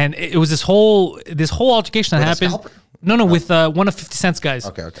 And it was this whole altercation that happened. No, with one of 50 Cent's guys.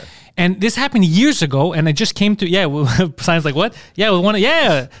 Okay. And this happened years ago, and it just came to, Simon's like, what?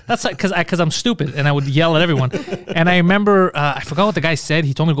 That's because I'm stupid, and I would yell at everyone. And I remember, I forgot what the guy said.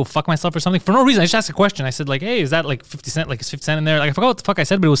 He told me to go fuck myself or something. For no reason, I just asked a question. I said, like, hey, is that like 50 Cent? Like, is 50 Cent in there? Like, I forgot what the fuck I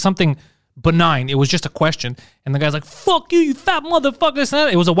said, but it was something benign. It was just a question. And the guy's like, fuck you, you fat motherfucker. This and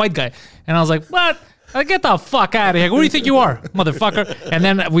that. It was a white guy. And I was like, what? Get the fuck out of here. Who do you think you are, motherfucker? And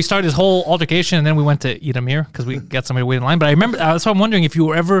then we started this whole altercation, and then we went to eat a mirror because we got somebody waiting in line. But I remember, so I'm wondering if you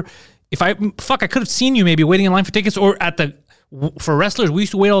were ever, I could have seen you maybe waiting in line for tickets or for wrestlers. We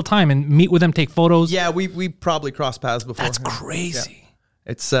used to wait all the time and meet with them, take photos. Yeah, we probably crossed paths before. That's crazy.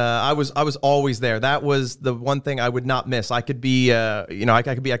 Yeah. It's I was always there. That was the one thing I would not miss. I could be I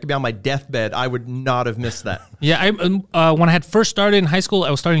could be on my deathbed. I would not have missed that. Yeah, when I had first started in high school,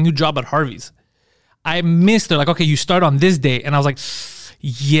 I was starting a new job at Harvey's. I missed it. Like, okay, you start on this day. And I was like,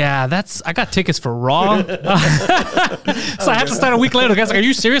 yeah, I got tickets for Raw. So I had to start a week later. The guy's like, are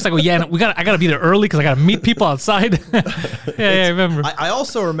you serious? I go, yeah, I got to be there early because I got to meet people outside. I remember. I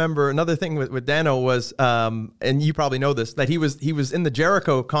also remember another thing with Dano was, and you probably know this, that he was in the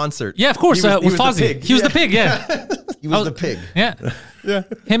Jericho concert. Yeah, of course, with Fozzy. He was the pig, yeah. He was the pig. Yeah. Yeah.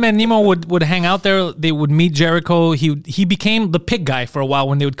 Him and Nemo would hang out there. They would meet Jericho. He became the pig guy for a while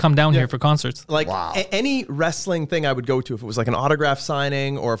when they would come down here for concerts. Like any wrestling thing I would go to, if it was like an autograph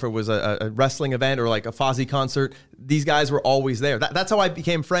signing or if it was a wrestling event or like a Fozzy concert, these guys were always there. That's how I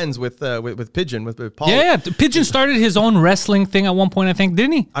became friends with Pigeon, with Paul. Yeah. Pigeon started his own wrestling thing at one point, I think,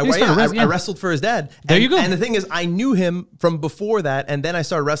 didn't he? I wrestled for his dad. There you go. And the thing is, I knew him from before that, and then I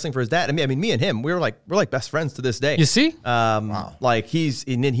started wrestling for his dad. I mean, me and him, we're like best friends to this day. You see? Like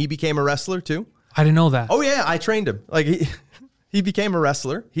and then he became a wrestler too. I didn't know that. Oh yeah, I trained him. Like he became a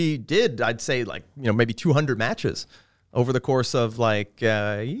wrestler. He did, I'd say, like, maybe 200 matches over the course of like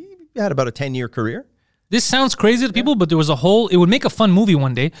he had about a 10-year career. This sounds crazy to people, but there was it would make a fun movie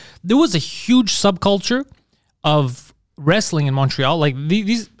one day. There was a huge subculture of wrestling in Montreal. Like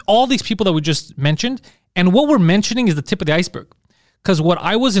all these people that we just mentioned, and what we're mentioning is the tip of the iceberg. Because what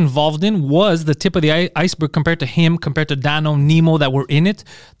I was involved in was the tip of the iceberg compared to him, compared to Dano, Nemo that were in it.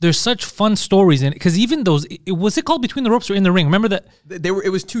 There's such fun stories in it. Because even those, was it called Between the Ropes or In the Ring? Remember that? It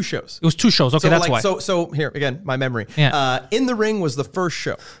was 2 shows. It was 2 shows. Okay, that's why. So here, again, my memory. Yeah. In the Ring was the first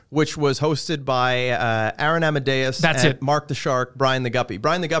show, which was hosted by Aaron Amadeus. Mark the Shark, Brian the Guppy.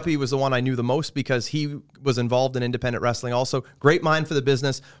 Brian the Guppy was the one I knew the most because he was involved in independent wrestling also. Great mind for the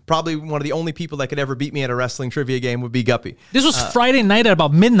business. Probably one of the only people that could ever beat me at a wrestling trivia game would be Guppy. This was Friday night at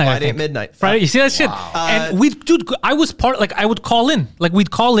about midnight. Friday at midnight. Friday, you see that shit? Wow. And I was part, like I would call in. Like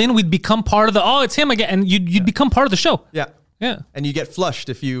we'd call in, we'd become part of it's him again. And you'd become part of the show. Yeah. Yeah. And you get flushed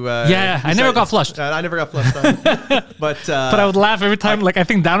if you... I never got flushed. I never got flushed. But I would laugh every time. Like I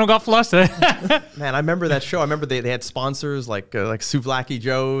think Dano got flushed. Man, I remember that show. I remember they had sponsors like Souvlaki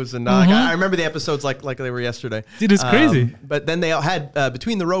Joe's. And I remember the episodes like they were yesterday. Dude, it's crazy. But then they had...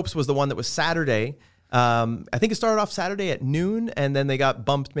 Between the Ropes was the one that was Saturday. I think it started off Saturday at noon, and then they got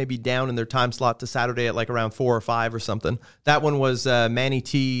bumped maybe down in their time slot to Saturday at like around 4 or 5 or something. That one was Manny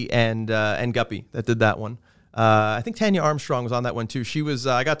T and Guppy that did that one. I think Tanya Armstrong was on that one too. She was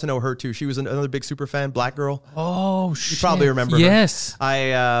I got to know her too. She was another big super fan, black girl. Oh shit. You probably remember her. Yes.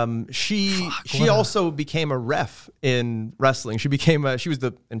 She also became a ref in wrestling. She was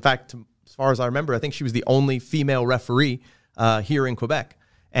in fact, as far as I remember, I think she was the only female referee here in Quebec.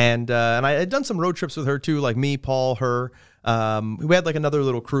 And I had done some road trips with her too, like me, Paul, her. We had like another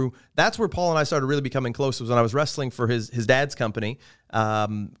little crew. That's where Paul and I started really becoming close, was when I was wrestling for his dad's company.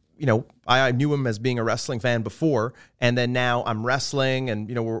 I knew him as being a wrestling fan before, and then now I'm wrestling,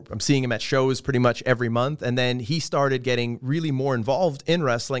 and I'm seeing him at shows pretty much every month. And then he started getting really more involved in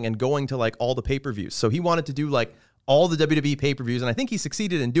wrestling and going to like all the pay-per-views. So he wanted to do like all the WWE pay-per-views, and I think he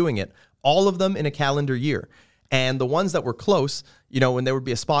succeeded in doing it, all of them in a calendar year. And the ones that were close, when there would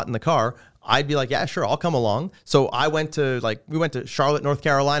be a spot in the car, I'd be like, yeah, sure, I'll come along. So we went to Charlotte, North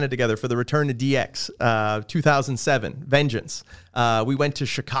Carolina together for the Return to DX, 2007, Vengeance. We went to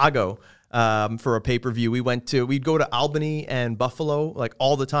Chicago for a pay-per-view. We'd go to Albany and Buffalo like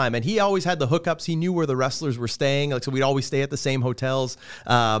all the time. And he always had the hookups. He knew where the wrestlers were staying. Like, so we'd always stay at the same hotels.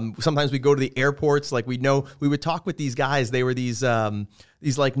 Sometimes we'd go to the airports. Like we would talk with these guys. They were these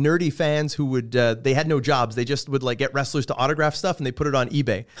these like nerdy fans who would they had no jobs. They just would like get wrestlers to autograph stuff and they put it on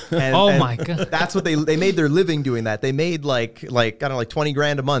eBay. And, oh my God. That's what they made their living doing that. They made like I don't know, like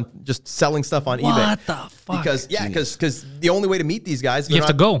 $20,000 a month just selling stuff on eBay. What the fuck? Because the only way to meet these guys you have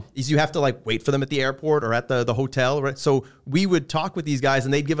to go. Is you have to like wait for them at the airport or at the hotel. Right? So we would talk with these guys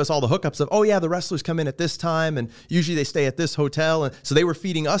and they'd give us all the hookups of, oh yeah, the wrestlers come in at this time and usually they stay at this hotel. And so they were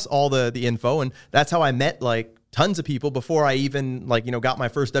feeding us all the info, and that's how I met like tons of people before I even got my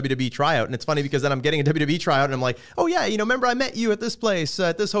first WWE tryout. And it's funny because then I'm getting a WWE tryout and I'm like, oh yeah, remember I met you at this place,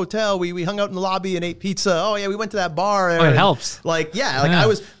 at this hotel. We hung out in the lobby and ate pizza. Oh yeah, we went to that bar. Oh, it helps. I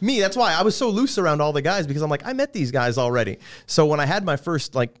was me. That's why I was so loose around all the guys, because I'm like, I met these guys already. So when I had my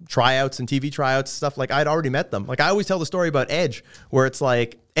first like tryouts and TV tryouts stuff, like I'd already met them. Like I always tell the story about Edge, where it's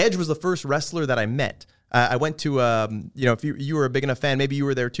like Edge was the first wrestler that I met. I went to, if you were a big enough fan, maybe you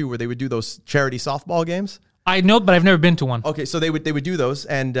were there too, where they would do those charity softball games. I know, but I've never been to one. Okay, so they would do those,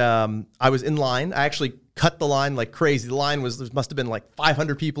 and I was in line. I actually cut the line like crazy. The line there must have been like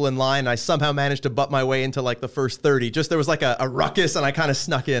 500 people in line. I somehow managed to butt my way into like the first 30. Just there was like a ruckus, and I kind of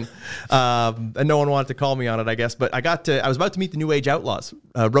snuck in, and no one wanted to call me on it, I guess. But I was about to meet the New Age Outlaws,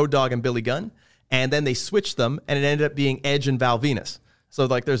 Road Dogg and Billy Gunn, and then they switched them, and it ended up being Edge and Val Venus. So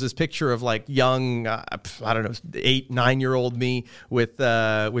like there's this picture of like young, 8-9-year-old me with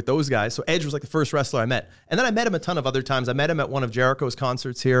those guys. So Edge was like the first wrestler I met. And then I met him a ton of other times. I met him at one of Jericho's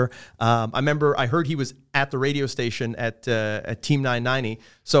concerts here. I heard he was at the radio station at Team 990.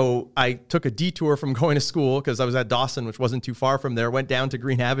 So I took a detour from going to school because I was at Dawson, which wasn't too far from there, went down to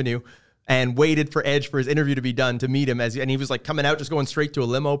Green Avenue and waited for Edge for his interview to be done to meet him. And he was like coming out, just going straight to a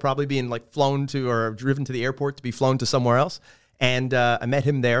limo, probably being like flown to or driven to the airport to be flown to somewhere else. And I met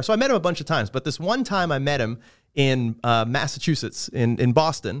him there. So I met him a bunch of times. But this one time I met him in Massachusetts, in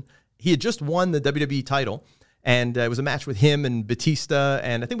Boston. He had just won the WWE title. And it was a match with him and Batista.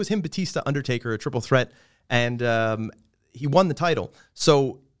 And I think it was him, Batista, Undertaker, a triple threat. And he won the title.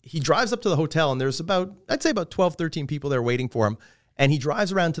 So he drives up to the hotel. And there's about 12, 13 people there waiting for him. And he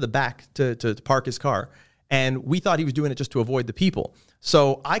drives around to the back to park his car. And we thought he was doing it just to avoid the people.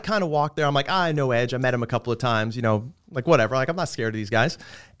 So I kind of walked there. I'm like, I know Edge. I met him a couple of times, like whatever. Like, I'm not scared of these guys.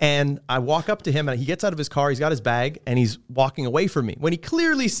 And I walk up to him and he gets out of his car. He's got his bag and he's walking away from me when he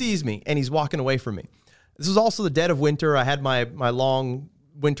clearly sees me and he's walking away from me. This was also the dead of winter. I had my long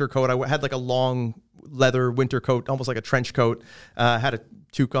winter coat. I had like a long leather winter coat, almost like a trench coat. Had a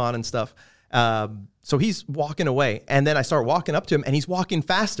toque on and stuff. So he's walking away, and then I start walking up to him, and he's walking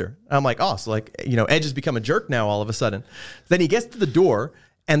faster. And I'm like, oh, so like, Edge has become a jerk now all of a sudden. Then he gets to the door,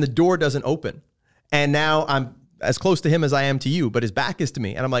 and the door doesn't open. And now I'm as close to him as I am to you, but his back is to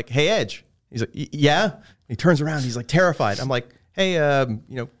me. And I'm like, hey, Edge. He's like, yeah. He turns around. He's like terrified. I'm like, hey,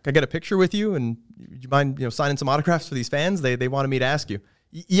 can I get a picture with you? And would you mind, signing some autographs for these fans? They wanted me to ask you.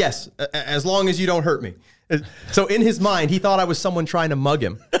 Yes, as long as you don't hurt me. So in his mind, he thought I was someone trying to mug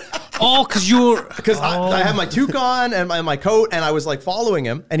him. Oh, because I had my toque on and my coat, and I was like following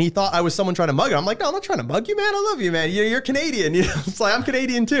him, and he thought I was someone trying to mug him. I'm like, no, I'm not trying to mug you, man. I love you, man. You're Canadian. It's like, I'm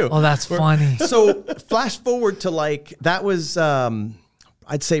Canadian too. Oh, that's funny. So flash forward to like, that was, I'd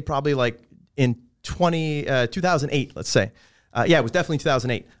say probably like in 2008, let's say. Yeah, it was definitely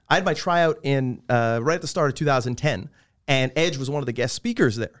 2008. I had my tryout in right at the start of 2010, and Edge was one of the guest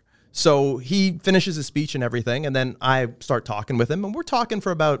speakers there. So he finishes his speech and everything, and then I start talking with him, and we're talking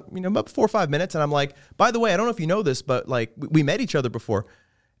for about 4 or 5 minutes, and I'm like, by the way, I don't know if you know this, but like we met each other before.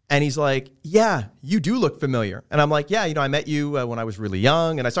 And he's like, yeah, you do look familiar. And I'm like, yeah, I met you when I was really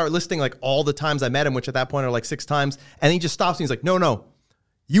young. And I started listing like all the times I met him, which at that point are like 6 times. And he just stops me. He's like, no,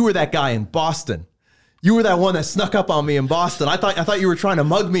 you were that guy in Boston. You were that one that snuck up on me in Boston. I thought you were trying to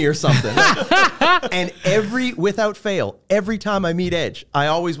mug me or something. And without fail, every time I meet Edge, I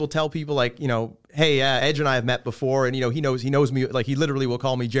always will tell people like, hey, Edge and I have met before, and he knows me. Like he literally will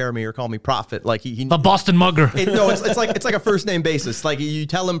call me Jeremy or call me Prophet. Like he the Boston mugger. It's like a first name basis. Like you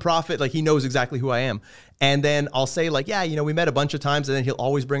tell him Prophet, like he knows exactly who I am. And then I'll say like, yeah, we met a bunch of times, and then he'll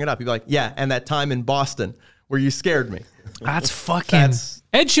always bring it up. He'll be like, yeah, and that time in Boston where you scared me. That's fucking.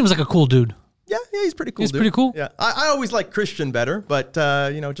 Edge seems like a cool dude. Yeah, he's pretty cool. He's pretty cool. Yeah, I always like Christian better, but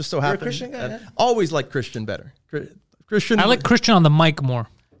just so happens. Christian guy, yeah? Always like Christian better. Christian. I like Christian on the mic more.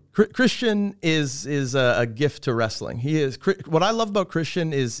 Christian is a gift to wrestling. He is. What I love about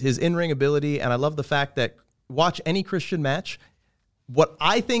Christian is his in-ring ability, and I love the fact that watch any Christian match. What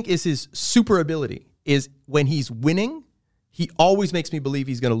I think is his super ability is when he's winning, he always makes me believe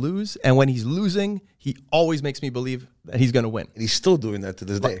he's going to lose, and when he's losing, he always makes me believe that he's going to win. And he's still doing that to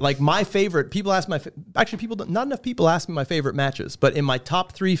this day. Like my favorite, people ask not enough people ask me my favorite matches, but in my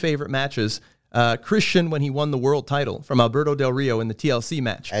top 3 favorite matches, Christian, when he won the world title from Alberto Del Rio in the TLC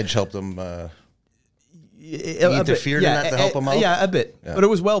match. Edge helped him. He interfered in that to help him out? Yeah, a bit. Yeah. But it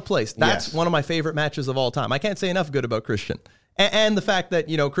was well placed. That's one of my favorite matches of all time. I can't say enough good about Christian. And the fact that,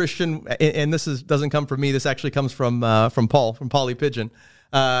 Christian, and this doesn't come from me, this actually comes from Paul, from Paulie Pigeon.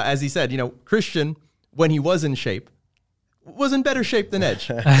 As he said, Christian, when he was in shape, was in better shape than Edge.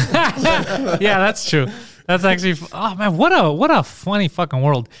 Yeah, that's true. That's actually, oh man, what a funny fucking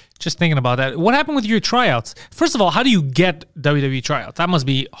world. Just thinking about that. What happened with your tryouts? First of all, how do you get WWE tryouts? That must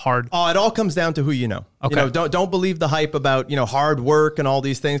be hard. Oh, it all comes down to who you know. Okay. Don't believe the hype about, hard work and all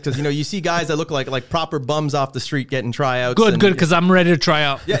these things, because, you see guys that look like proper bums off the street getting tryouts. Good, because I'm ready to try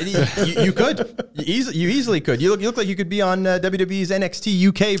out. Yeah, you could. You easily could. You look like you could be on WWE's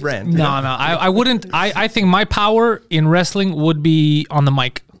NXT UK brand. No, I wouldn't. I think my power in wrestling would be on the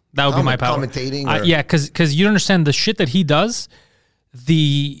mic. That would be my power. Commentating? Yeah, because you understand the shit that he does.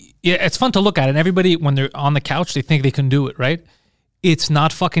 It's fun to look at, and everybody, when they're on the couch, they think they can do it, right? It's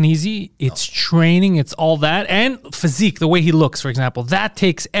not fucking easy. It's training. It's all that. And physique, the way he looks, for example. That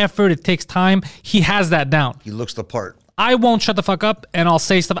takes effort. It takes time. He has that down. He looks the part. I won't shut the fuck up, and I'll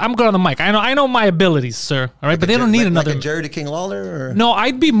say stuff. I'm good on the mic. I know my abilities, sir. All right, but they don't need another. Like a Jerry the King Lawler? Or? No,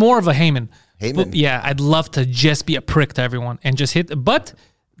 I'd be more of a Heyman. Heyman? Yeah, I'd love to just be a prick to everyone and just hit. But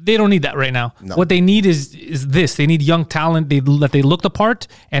they don't need that right now. No. What they need is this. They need young talent that they look the part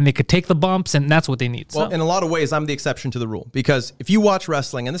and they could take the bumps, and that's what they need. Well, in a lot of ways, I'm the exception to the rule, because if you watch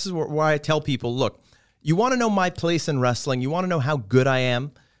wrestling, and this is why I tell people, look, you want to know my place in wrestling, you want to know how good I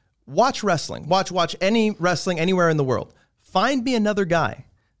am, watch wrestling. Watch any wrestling anywhere in the world. Find me another guy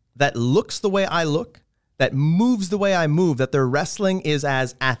that looks the way I look, that moves the way I move, that their wrestling is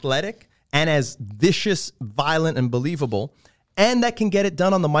as athletic and as vicious, violent, and believable, and that can get it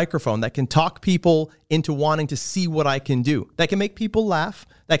done on the microphone, that can talk people into wanting to see what I can do, that can make people laugh,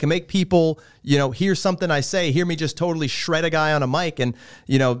 that can make people, hear something I say, hear me just totally shred a guy on a mic, and,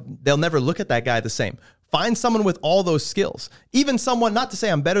 they'll never look at that guy the same. Find someone with all those skills. Even someone, not to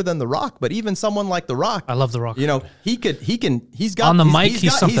say I'm better than The Rock, but even someone like The Rock. I love The Rock. He's got on the mic,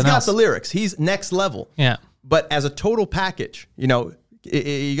 he's something else. He's got the lyrics. He's next level. Yeah. But as a total package,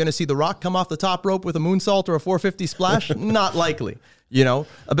 you're going to see The Rock come off the top rope with a moonsault or a 450 splash? Not likely,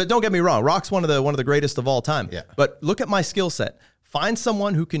 But don't get me wrong, Rock's one of the greatest of all time. Yeah. But look at my skill set. Find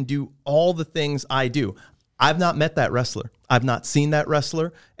someone who can do all the things I do. I've not met that wrestler. I've not seen that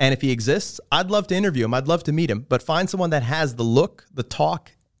wrestler. And if he exists, I'd love to interview him. I'd love to meet him. But find someone that has the look, the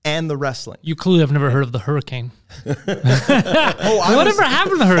talk, and the wrestling. You clearly have never heard of the Hurricane. Whatever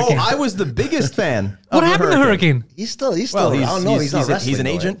happened to the Hurricane? I was the biggest fan. What happened to the Hurricane? He's still. I don't know. He's not wrestling. He's an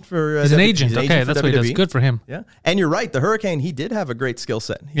agent for. He's an agent. Okay, that's what he does. Good for him. Yeah, and you're right. The Hurricane, he did have a great skill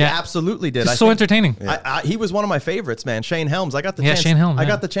set. He absolutely did. He's so entertaining. He was one of my favorites, man. Shane Helms. I got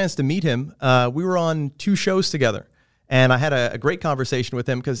the chance to meet him. We were on 2 shows together, and I had a great conversation with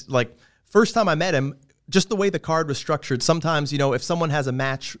him because, first time I met him, just the way the card was structured, sometimes, if someone has a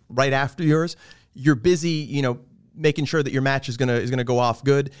match right after yours, you're busy, making sure that your match is gonna go off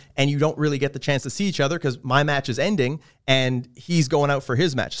good, and you don't really get the chance to see each other because my match is ending and he's going out for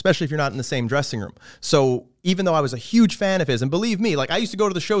his match, especially if you're not in the same dressing room. So even though I was a huge fan of his, and believe me, I used to go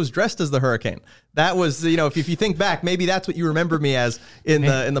to the shows dressed as the Hurricane. That was, if you think back, maybe that's what you remember me as in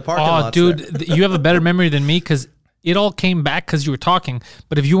the parking lot. Oh, dude, you have a better memory than me because it all came back because you were talking.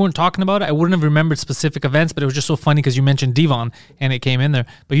 But if you weren't talking about it, I wouldn't have remembered specific events. But it was just so funny because you mentioned Devon and it came in there.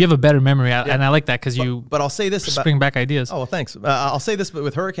 But you have a better memory, and I like that because you. But I'll say this bring back ideas. Oh, well, thanks. I'll say this, but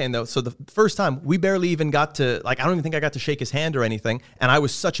with Hurricane though. So the first time we barely even got to I don't even think I got to shake his hand or anything. And I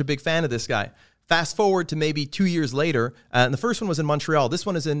was such a big fan of this guy. Fast forward to maybe 2 years later, and the first one was in Montreal. This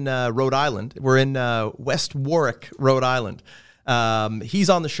one is in Rhode Island. We're in West Warwick, Rhode Island. He's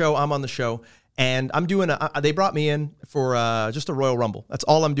on the show. I'm on the show. And I'm doing they brought me in for just a Royal Rumble. That's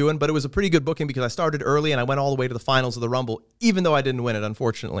all I'm doing. But it was a pretty good booking because I started early and I went all the way to the finals of the Rumble, even though I didn't win it,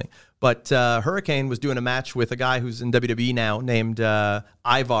 unfortunately. But Hurricane was doing a match with a guy who's in WWE now named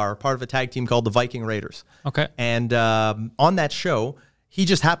Ivar, part of a tag team called the Viking Raiders. Okay. And on that show, he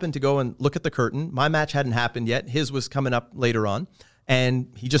just happened to go and look at the curtain. My match hadn't happened yet. His was coming up later on.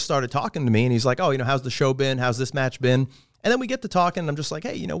 And he just started talking to me. And he's like, oh, how's the show been? How's this match been? And then we get to talking, and I'm just like,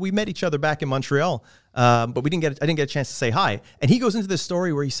 hey, we met each other back in Montreal, but I didn't get a chance to say hi. And he goes into this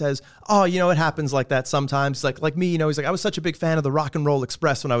story where he says, oh, it happens like that sometimes. Like me, he's like, I was such a big fan of the Rock and Roll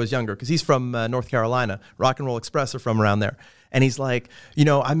Express when I was younger, because he's from North Carolina. Rock and Roll Express are from around there. And he's like,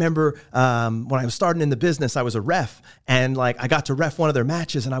 I remember when I was starting in the business, I was a ref, and I got to ref one of their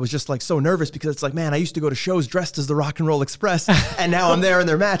matches, and I was just so nervous because it's man, I used to go to shows dressed as the Rock and Roll Express, and now I'm there in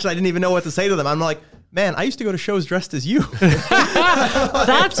their match, and I didn't even know what to say to them. I'm like, man, I used to go to shows dressed as you.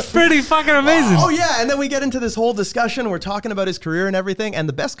 That's pretty fucking amazing. Oh, yeah. And then we get into this whole discussion. We're talking about his career and everything. And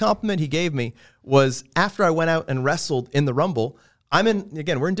the best compliment he gave me was after I went out and wrestled in the Rumble.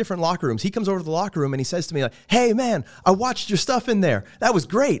 We're in different locker rooms. He comes over to the locker room and he says to me, like, hey, man, I watched your stuff in there. That was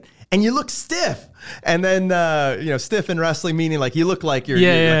great. And you look stiff. And then, stiff in wrestling, meaning like you look like you're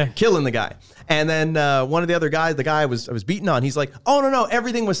like killing the guy. And then one of the other guys, the guy I was beating on, he's like, oh, no,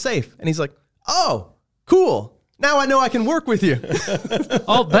 everything was safe. And he's like, oh, cool. Now I know I can work with you.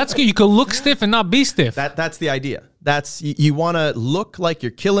 Oh, that's good. You could look stiff and not be stiff. That's the idea. You want to look like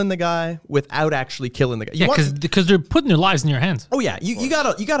you're killing the guy without actually killing the guy. Because they're putting their lives in your hands. Oh yeah, you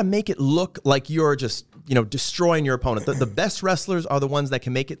gotta make it look like you're just destroying your opponent. The best wrestlers are the ones that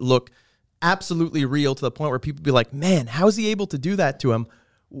can make it look absolutely real to the point where people be like, man, how's he able to do that to him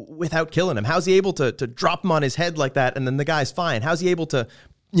without killing him? How's he able to drop him on his head like that and then the guy's fine? How's he able to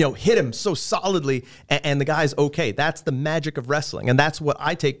hit him so solidly and the guy's okay? That's the magic of wrestling. And that's what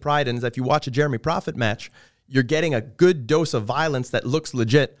I take pride in, is that if you watch a Jeremy Prophet match, you're getting a good dose of violence that looks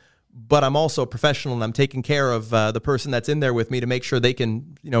legit, but I'm also a professional and I'm taking care of the person that's in there with me to make sure they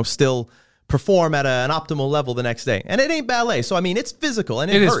can, still perform at an optimal level the next day. And it ain't ballet. So, I mean, it's physical and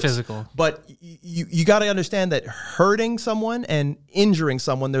it hurts. Is physical. But you got to understand that hurting someone and injuring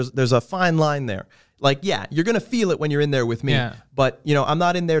someone, there's a fine line there. Like, yeah, you're going to feel it when you're in there with me. Yeah. But, I'm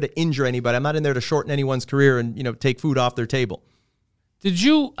not in there to injure anybody. I'm not in there to shorten anyone's career and, take food off their table.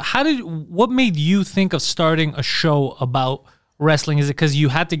 What made you think of starting a show about wrestling? Is it because you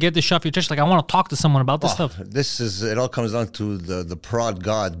had to get this shot off your chest? Like, I want to talk to someone about this stuff. It all comes down to the prod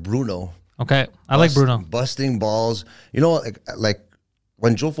god, Bruno. Okay. I like Bruno. Busting balls. Like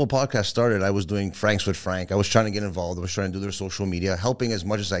when JOFO podcast started, I was doing Franks with Frank. I was trying to get involved. I was trying to do their social media, helping as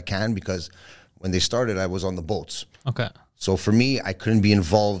much as I can because when they started, I was on the boats. Okay. So for me, I couldn't be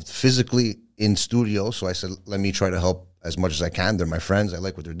involved physically in studio. So I said, let me try to help as much as I can. They're my friends. I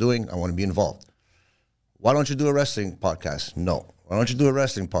like what they're doing. I want to be involved. Why don't you do a wrestling podcast? No. Why don't you do a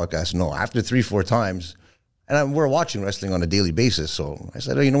wrestling podcast? No. After 3-4 times, and we're watching wrestling on a daily basis. So I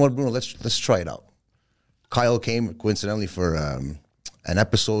said, oh, you know what, Bruno, let's try it out. Kyle came coincidentally for an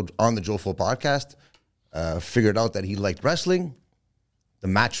episode on the JOFO podcast, figured out that he liked wrestling. The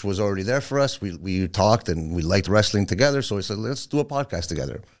match was already there for us. We talked and we liked wrestling together. So I said, let's do a podcast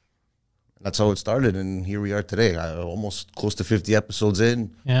together. That's how it started, and here we are today. Almost close to 50 episodes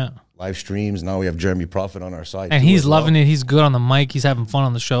in. Yeah. Live streams. Now we have Jeremy Prophet on our side. And he's loving it. He's good on the mic. He's having fun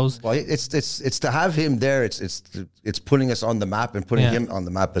on the shows. Well, it's to have him there. It's putting us on the map and putting him on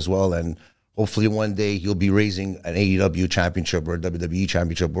the map as well. And hopefully one day he'll be raising an AEW championship or a WWE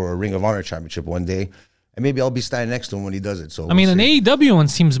championship or a Ring of Honor championship one day. And maybe I'll be standing next to him when he does it. So an AEW one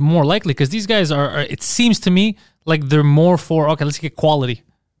seems more likely because these guys are, it seems to me like they're more for, okay, let's get quality.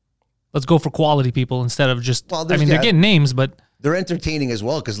 Let's go for quality people instead of just, they're getting names, but they're entertaining as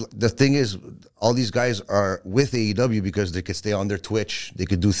well. Because the thing is, all these guys are with AEW because they could stay on their Twitch. They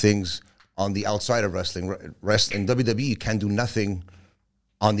could do things on the outside of wrestling. In WWE, you can do nothing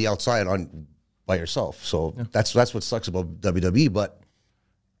on the outside by yourself. So that's what sucks about WWE. But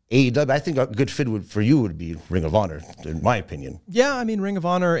AEW, I think a good fit for you would be Ring of Honor, in my opinion. Yeah, I mean, Ring of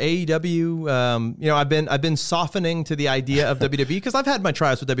Honor, AEW. I've been softening to the idea of WWE because I've had my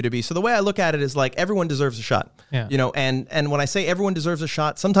tryouts with WWE. So the way I look at it is like everyone deserves a shot. Yeah. And when I say everyone deserves a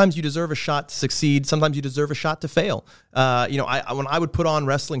shot, sometimes you deserve a shot to succeed. Sometimes you deserve a shot to fail. When I would put on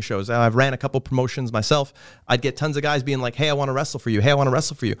wrestling shows, I've ran a couple promotions myself. I'd get tons of guys being like, "Hey, I want to wrestle for you. Hey, I want to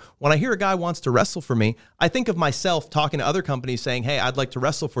wrestle for you." When I hear a guy wants to wrestle for me, I think of myself talking to other companies saying, "Hey, I'd like to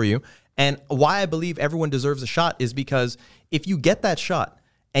wrestle for you." And why I believe everyone deserves a shot is because if you get that shot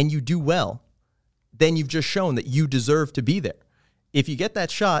and you do well, then you've just shown that you deserve to be there. If you get that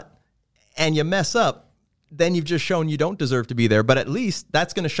shot and you mess up, then you've just shown you don't deserve to be there. But at least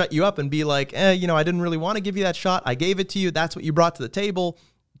that's going to shut you up and be like, I didn't really want to give you that shot. I gave it to you. That's what you brought to the table.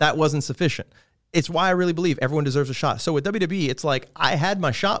 That wasn't sufficient. It's why I really believe everyone deserves a shot. So with WWE, it's like I had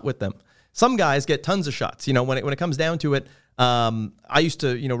my shot with them. Some guys get tons of shots. When it comes down to it, I used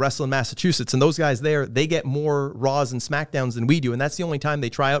to, wrestle in Massachusetts, and those guys there, they get more Raws and SmackDowns than we do, and that's the only time they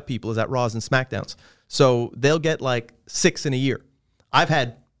try out people is at Raws and SmackDowns. So they'll get like 6 in a year. I've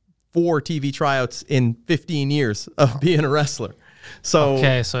had 4 TV tryouts in 15 years of being a wrestler. So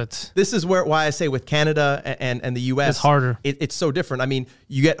this is why I say with Canada and the US, it's harder. It's so different. I mean,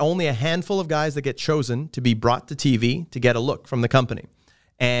 you get only a handful of guys that get chosen to be brought to TV to get a look from the company,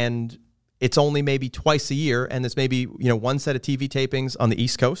 and it's only maybe twice a year, and there's maybe one set of TV tapings on the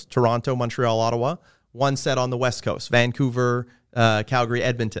East Coast, Toronto, Montreal, Ottawa, one set on the West Coast, Vancouver, Calgary,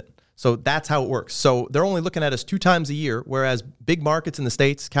 Edmonton. So that's how it works. So they're only looking at us 2 times a year, whereas big markets in the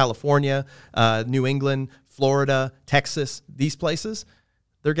States, California, New England, Florida, Texas, these places,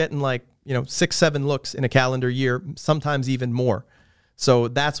 they're getting like, 6-7 looks in a calendar year, sometimes even more. So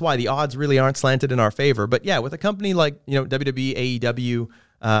that's why the odds really aren't slanted in our favor. But yeah, with a company like, WWE,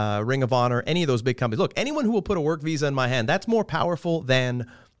 AEW, Ring of Honor, any of those big companies, look, anyone who will put a work visa in my hand, that's more powerful than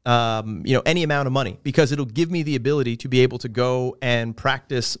any amount of money, because it'll give me the ability to be able to go and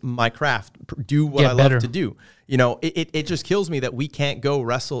practice my craft, do what I love to do. It just kills me that we can't go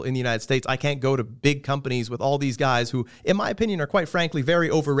wrestle in the United States. I can't go to big companies with all these guys who, in my opinion, are quite frankly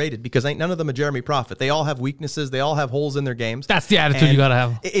very overrated, because ain't none of them a Jeremy Prophet. They all have weaknesses. They all have holes in their games. That's the attitude you got to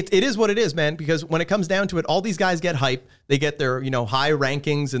have. It is what it is, man, because when it comes down to it, all these guys get hype. They get their, high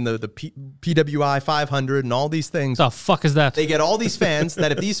rankings in the PWI 500 and all these things. What the fuck is that? They get all these fans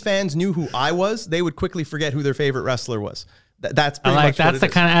that if these fans knew who I was, they would quickly forget who their favorite wrestler was. That's pretty much that's the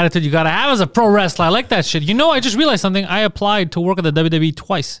kind of attitude you got to have as a pro wrestler. I like that shit. I just realized something. I applied to work at the WWE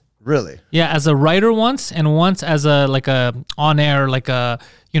twice. Really? Yeah, as a writer once, and once as a on air,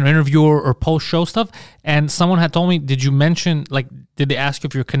 interviewer or post show stuff. And someone had told me, did you mention, did they ask you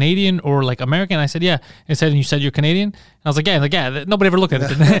if you're Canadian or American? I said, yeah. They said, and you said you're Canadian? And I was like, yeah. Nobody ever looked at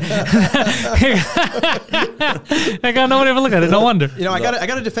it. Nobody ever looked at it. No wonder. I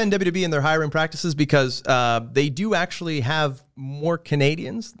got to defend WWE in their hiring practices, because they do actually have more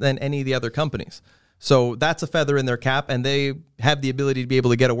Canadians than any of the other companies. So that's a feather in their cap, and they have the ability to be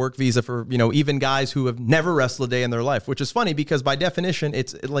able to get a work visa for, even guys who have never wrestled a day in their life, which is funny because by definition,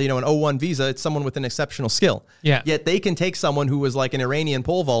 it's, an O1 visa. It's someone with an exceptional skill. Yeah. Yet they can take someone who was like an Iranian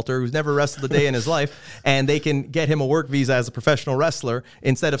pole vaulter who's never wrestled a day in his life, and they can get him a work visa as a professional wrestler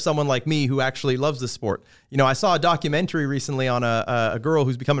instead of someone like me who actually loves the sport. I saw a documentary recently on a girl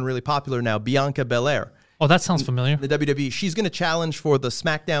who's becoming really popular now, Bianca Belair. Oh, that sounds familiar. The WWE. She's going to challenge for the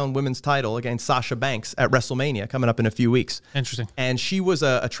SmackDown Women's title against Sasha Banks at WrestleMania coming up in a few weeks. Interesting. And she was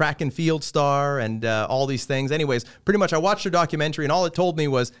a track and field star and all these things. Anyways, pretty much I watched her documentary, and all it told me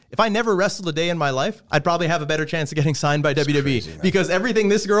was, if I never wrestled a day in my life, I'd probably have a better chance of getting signed by WWE. Crazy, because everything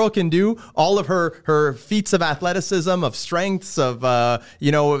this girl can do, all of her feats of athleticism, of strengths, of, I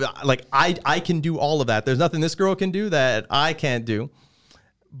can do all of that. There's nothing this girl can do that I can't do.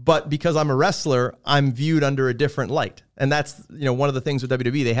 But because I'm a wrestler, I'm viewed under a different light. And that's, one of the things with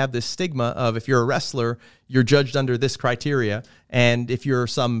WWE. They have this stigma of, if you're a wrestler, you're judged under this criteria. And if you're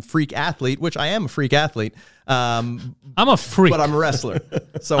some freak athlete, which I am a freak athlete. I'm a freak. But I'm a wrestler.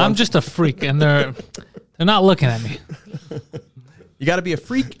 So I'm just a freak, and they're not looking at me. You got to be a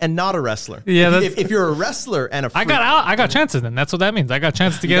freak and not a wrestler. Yeah, if you're a wrestler and a freak. I got chances then. That's what that means. I got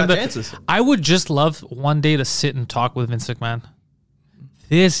chances to get into. Chances. I would just love one day to sit and talk with Vince McMahon.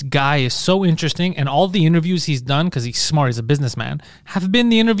 This guy is so interesting, and all the interviews he's done, because he's smart, he's a businessman, have been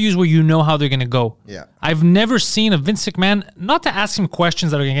the interviews where you know how they're going to go. Yeah. I've never seen a Vince McMahon, not to ask him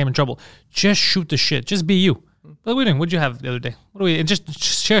questions that are going to get him in trouble, just shoot the shit. Just be you. What are we doing? What'd you have the other day? And just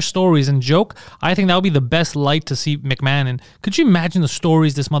share stories and joke. I think that would be the best light to see McMahon. And could you imagine the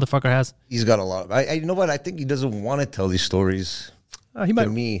stories this motherfucker has? He's got a lot. You know what? I think he doesn't want to tell these stories. He might.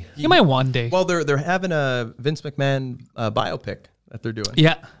 He might one day. Well, they're having a Vince McMahon biopic that they're doing.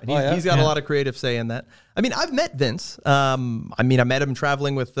 Yeah. And he's got a lot of creative say in that. I mean, I've met Vince. I met him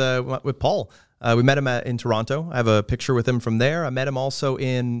traveling with Paul. We met him in Toronto. I have a picture with him from there. I met him also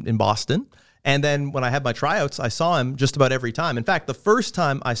in Boston. And then when I had my tryouts, I saw him just about every time. In fact, the first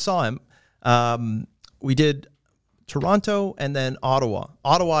time I saw him, we did Toronto and then Ottawa.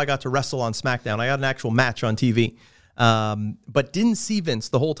 Ottawa, I got to wrestle on SmackDown. I got an actual match on TV. But didn't see Vince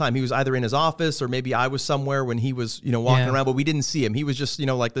the whole time. He was either in his office or maybe I was somewhere when he was, walking around, but we didn't see him. He was just,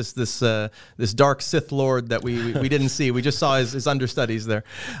 like this dark Sith Lord that we didn't see. We just saw his understudies there.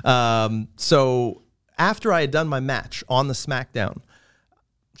 So after I had done my match on the SmackDown,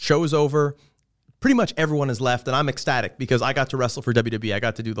 show's over, pretty much everyone has left, and I'm ecstatic because I got to wrestle for WWE. I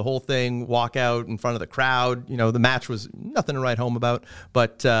got to do the whole thing, walk out in front of the crowd. The match was nothing to write home about,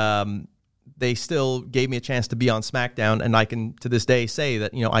 but they still gave me a chance to be on SmackDown, and I can, to this day, say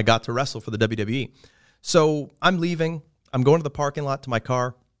that, I got to wrestle for the WWE. So I'm leaving. I'm going to the parking lot to my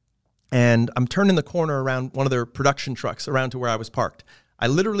car, and I'm turning the corner around one of their production trucks around to where I was parked. I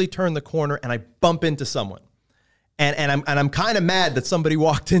literally turn the corner, and I bump into someone. And I'm kind of mad that somebody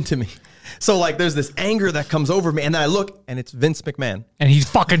walked into me. So there's this anger that comes over me, and then I look, and it's Vince McMahon. And he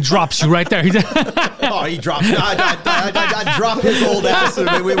fucking drops you right there. He drops. I drop his old ass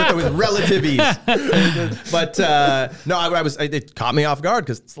with relative ease. But it caught me off guard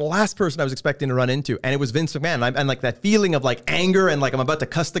because it's the last person I was expecting to run into, and it was Vince McMahon. And that feeling of anger and I'm about to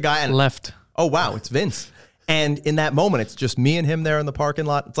cuss the guy and left. Oh wow, it's Vince. And in that moment, it's just me and him there in the parking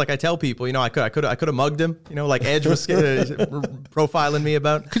lot. It's like I tell people, I could have mugged him, like Edge was profiling me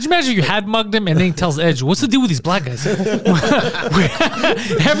about. Could you imagine you had mugged him and then he tells Edge, what's the deal with these black guys?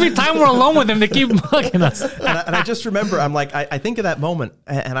 Every time we're alone with them, they keep mugging us. And I just remember, I'm like, I think of that moment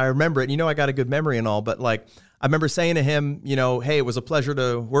and I remember it. I got a good memory and all, but like, I remember saying to him, hey, it was a pleasure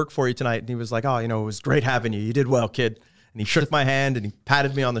to work for you tonight. And he was like, oh, it was great having you. You did well, kid. And he shook my hand and he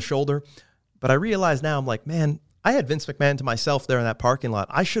patted me on the shoulder. But I realize now, I'm like, man, I had Vince McMahon to myself there in that parking lot.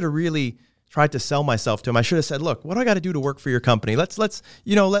 I should have really tried to sell myself to him. I should have said, look, what do I got to do to work for your company? Let's cut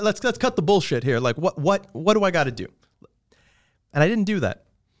the bullshit here. Like, what do I got to do? And I didn't do that.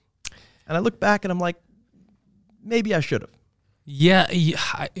 And I look back and I'm like, maybe I should have. Yeah,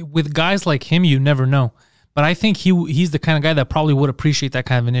 with guys like him, you never know. But I think he's the kind of guy that probably would appreciate that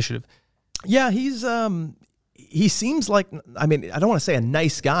kind of initiative. Yeah, he seems like, I don't want to say a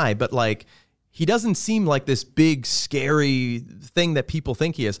nice guy, but like, he doesn't seem like this big, scary thing that people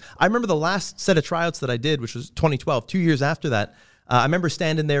think he is. I remember the last set of tryouts that I did, which was 2012, 2 years after that. I remember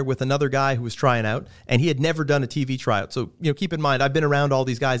standing there with another guy who was trying out, and he had never done a TV tryout. So, keep in mind, I've been around all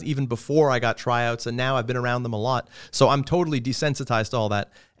these guys even before I got tryouts, and now I've been around them a lot. So I'm totally desensitized to all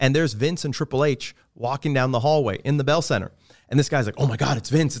that. And there's Vince and Triple H walking down the hallway in the Bell Center. And this guy's like, oh my God, it's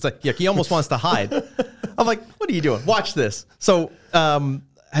Vince. It's like, he almost wants to hide. I'm like, what are you doing? Watch this. So,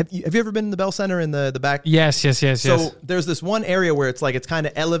 have you ever been in the Bell Center in the back? Yes. So there's this one area where it's kind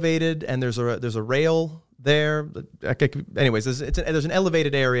of elevated and there's a rail there. Anyways, there's an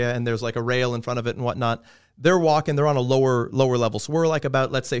elevated area and there's like a rail in front of it and whatnot. They're walking, they're on a lower level. So we're like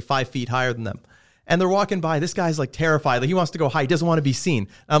about, let's say 5 feet higher than them. And they're walking by. This guy's like terrified. Like he wants to go high. He doesn't want to be seen.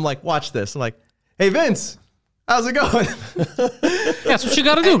 And I'm like, watch this. I'm like, hey, Vince, how's it going? That's what you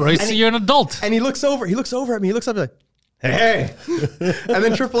got to do, bro. You're an adult. And he looks over at me. He looks up like, hey. And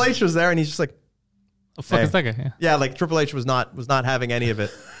then Triple H was there and he's just like, the fuck is that guy? Yeah, like Triple H was not having any of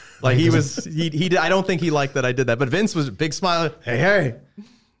it. Like he I don't think he liked that I did that. But Vince was a big smile. Hey.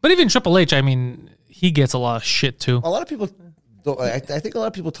 But even Triple H, he gets a lot of shit too. A lot of people, I think a lot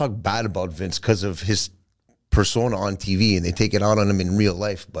of people talk bad about Vince because of his persona on TV and they take it out on him in real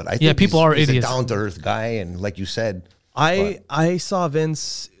life. But I think people are idiots. He's a down to earth guy, and like you said, I saw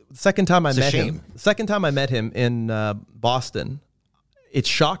Vince the second time I met him. The second time I met him in Boston, it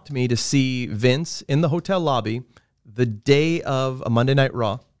shocked me to see Vince in the hotel lobby the day of a Monday Night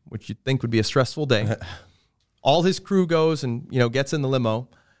Raw, which you'd think would be a stressful day. All his crew goes and gets in the limo.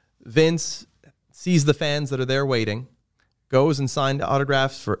 Vince sees the fans that are there waiting, goes and signed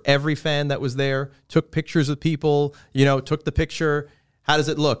autographs for every fan that was there, took pictures of people, took the picture. How does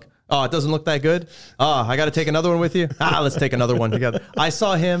it look? Oh, it doesn't look that good? Oh, I got to take another one with you? Let's take another one together. I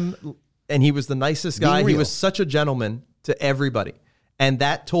saw him, and he was the nicest guy. He was such a gentleman to everybody. And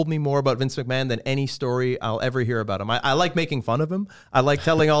that told me more about Vince McMahon than any story I'll ever hear about him. I like making fun of him. I like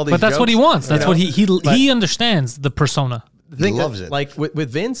telling all these jokes. But that's what he wants. That's what he understands, the persona. He loves it. Like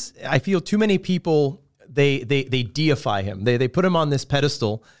with Vince, I feel too many people, they deify him. They put him on this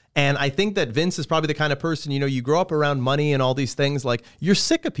pedestal. And I think that Vince is probably the kind of person, you grow up around money and all these things. Like you're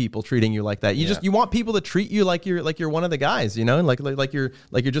sick of people treating you like that. You want people to treat you like you're one of the guys, like you're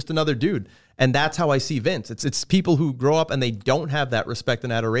just another dude. And that's how I see Vince. It's people who grow up and they don't have that respect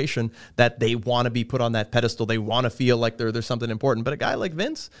and adoration that they want to be put on that pedestal. They want to feel like there's something important. But a guy like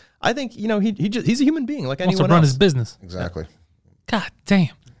Vince, I think he's a human being like anyone else. Wants to run his business. Exactly. God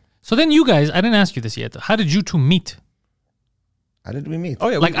damn. So then you guys, I didn't ask you this yet. How did you two meet? How did we meet? Oh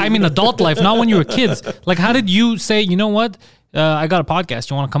yeah, adult life, not when you were kids. Like, how did you say, you know what? I got a podcast.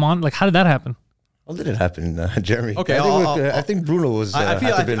 You want to come on? Like, how did that happen? How did it happen, Jeremy? Okay, I think Bruno was. I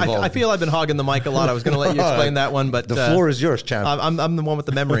feel I've been hogging the mic a lot. I was going to let you explain that one, but the floor is yours, champ. I'm the one with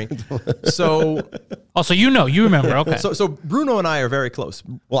the memory. So, so you remember? Okay. So Bruno and I are very close.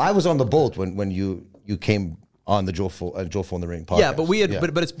 Well, I was on the boat when you came on the JOFO in the Ring podcast. Yeah, but we had,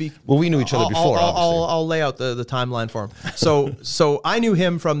 but it's well, we knew each other before. I'll lay out the timeline for him. So I knew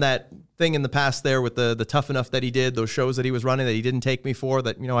him from that thing in the past there with the Tough Enough that he did, those shows that he was running that he didn't take me for.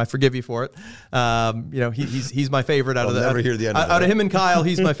 That I forgive you for it. He's my favorite out of him and Kyle.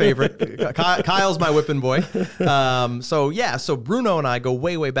 He's my favorite. Kyle's my whipping boy. So Bruno and I go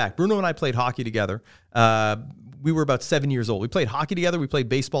way back. Bruno and I played hockey together. We were about 7 years old. We played hockey together. We played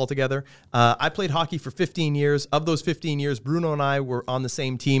baseball together. I played hockey for 15 years. Of those 15 years, Bruno and I were on the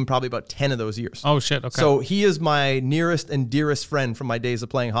same team probably about 10 of those years. Oh, shit. Okay. So he is my nearest and dearest friend from my days of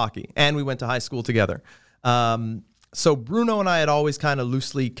playing hockey. And we went to high school together. So Bruno and I had always kind of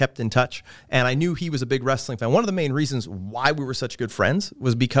loosely kept in touch. And I knew he was a big wrestling fan. One of the main reasons why we were such good friends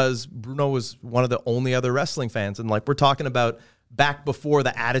was because Bruno was one of the only other wrestling fans. And like we're talking about back before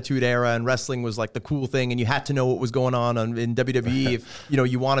the Attitude Era and wrestling was like the cool thing and you had to know what was going on in WWE if,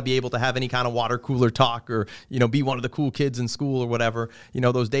 you want to be able to have any kind of water cooler talk or, be one of the cool kids in school or whatever,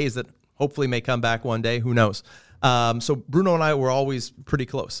 those days that hopefully may come back one day, who knows. So Bruno and I were always pretty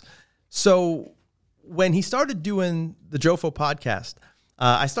close. So when he started doing the JOFO podcast,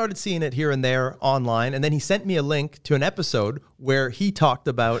 I started seeing it here and there online, and then he sent me a link to an episode where he talked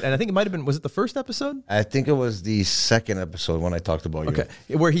about, and I think it might have been, was it the first episode? I think it was the second episode when I talked about you. Okay,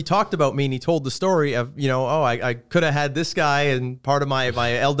 where he talked about me and he told the story of, I could have had this guy and part of my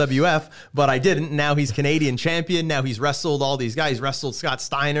LWF, but I didn't. Now he's Canadian champion. Now he's wrestled all these guys. He's wrestled Scott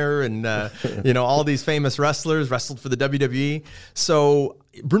Steiner and, all these famous wrestlers, wrestled for the WWE. So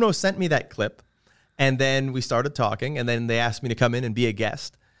Bruno sent me that clip. And then we started talking, and then they asked me to come in and be a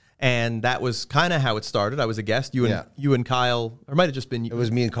guest. And that was kind of how it started. I was a guest. You and Kyle, or it might have just been you. It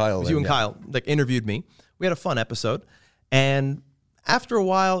was me and Kyle. It was you and Kyle, interviewed me. We had a fun episode. And after a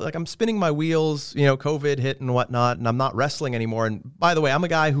while, I'm spinning my wheels, COVID hit and whatnot, and I'm not wrestling anymore. And by the way, I'm a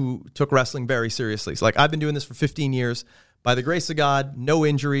guy who took wrestling very seriously. So I've been doing this for 15 years. By the grace of God, no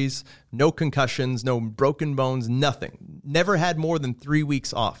injuries, no concussions, no broken bones, nothing. Never had more than 3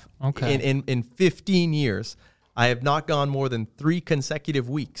 weeks off. Okay. In 15 years, I have not gone more than 3 consecutive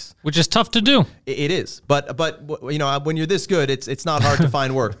weeks. Which is tough to do. It is. But when you're this good, it's not hard to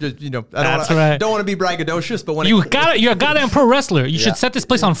find work. I don't want to be braggadocious, but you're a goddamn pro wrestler. You should set this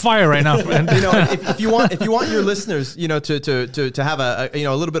place on fire right now. if you want your listeners, to have a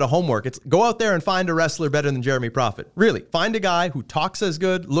little bit of homework, it's go out there and find a wrestler better than Jeremy Prophet. Really, find a guy who talks as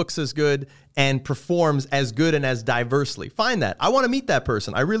good, looks as good, and performs as good and as diversely. Find that. I want to meet that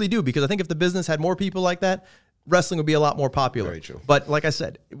person. I really do, because I think if the business had more people like that, wrestling would be a lot more popular. Very true. But like I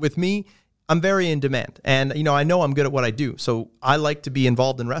said, with me, I'm very in demand. And, I know I'm good at what I do. So I like to be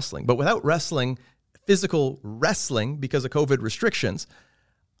involved in wrestling. But without wrestling, physical wrestling, because of COVID restrictions,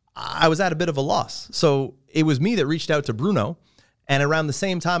 I was at a bit of a loss. So it was me that reached out to Bruno. And around the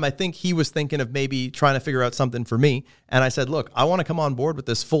same time, I think he was thinking of maybe trying to figure out something for me. And I said, look, I want to come on board with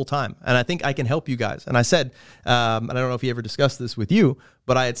this full time. And I think I can help you guys. And I said, and I don't know if he ever discussed this with you,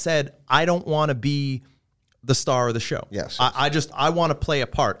 but I had said, I don't want to be the star of the show. Yes. I want to play a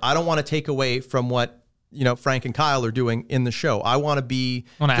part. I don't want to take away from what Frank and Kyle are doing in the show. I want to be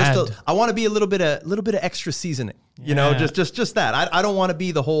I want to be a little bit of extra seasoning. Just that. I don't want to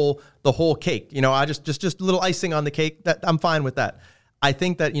be the whole cake. I just a little icing on the cake. That I'm fine with that. I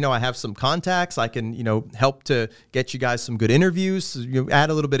think that, I have some contacts. I can, help to get you guys some good interviews, add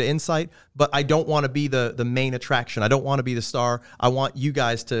a little bit of insight, but I don't want to be the main attraction. I don't want to be the star. I want you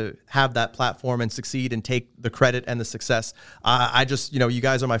guys to have that platform and succeed and take the credit and the success. I just, you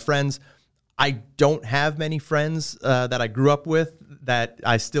guys are my friends. I don't have many friends that I grew up with that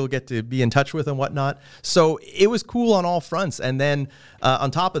I still get to be in touch with and whatnot. So it was cool on all fronts. And then on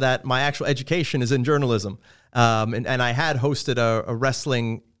top of that, my actual education is in journalism. And I had hosted a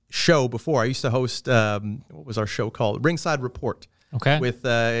wrestling show before. I used to host, what was our show called? Ringside Report. Okay. With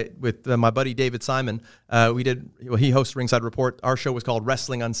my buddy David Simon. He hosts Ringside Report. Our show was called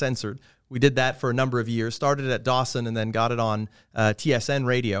Wrestling Uncensored. We did that for a number of years, started it at Dawson and then got it on TSN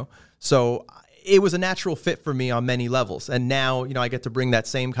radio. So it was a natural fit for me on many levels. And now, I get to bring that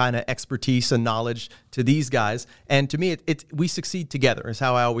same kind of expertise and knowledge to these guys. And to me, we succeed together is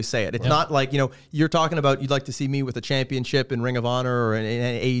how I always say it. It's not like, you're talking about you'd like to see me with a championship in Ring of Honor or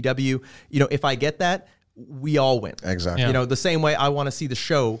in AEW. If I get that, we all win. Exactly. Yeah. The same way I want to see the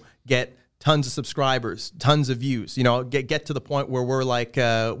show get tons of subscribers, tons of views, get to the point where we're like,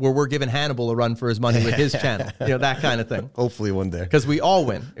 where we're giving Hannibal a run for his money with his channel, that kind of thing. Hopefully one day. Because we all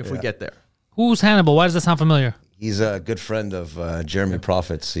win if we get there. Who's Hannibal? Why does that sound familiar? He's a good friend of Jeremy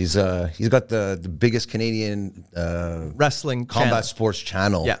Prophet's. He's got the biggest Canadian wrestling combat sports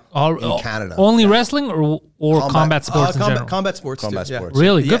channel in Canada. Only wrestling or combat sports in general? Combat sports. Combat too, sports.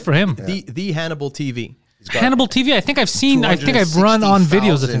 Really? Good for him. The Hannibal TV. Hannibal TV, I think I've run on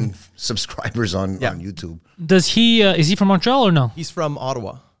videos of him. Subscribers on YouTube. Does he, is he from Montreal or no? He's from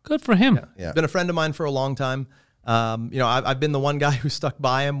Ottawa. Good for him. Yeah. Been a friend of mine for a long time. I've been the one guy who stuck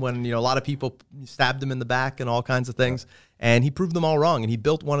by him when, a lot of people stabbed him in the back and all kinds of things. And he proved them all wrong. And he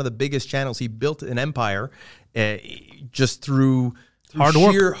built one of the biggest channels. He built an empire just through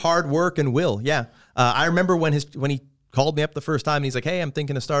sheer hard work and will. Yeah. I remember when he called me up the first time and he's like, hey, I'm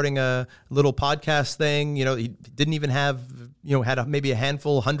thinking of starting a little podcast thing. He didn't even have, had maybe a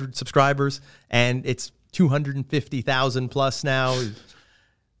handful, 100 subscribers, and it's 250,000 plus now.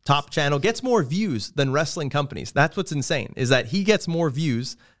 Top channel, gets more views than wrestling companies. That's what's insane, is that he gets more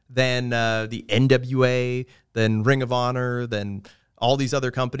views than the NWA, than Ring of Honor, than all these other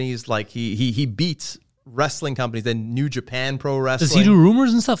companies. Like he beats wrestling companies, then New Japan Pro Wrestling. Does he do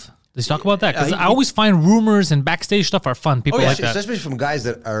rumors and stuff? Does he talk about that? Because I always find rumors and backstage stuff are fun. People like that. Especially from guys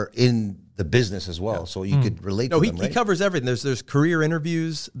that are in the business as well, so you could relate to them, right? He covers everything. There's career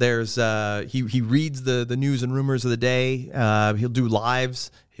interviews. There's he reads the news and rumors of the day. He'll do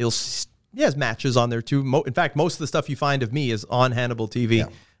lives. He has matches on there too. In fact, most of the stuff you find of me is on Hannibal TV.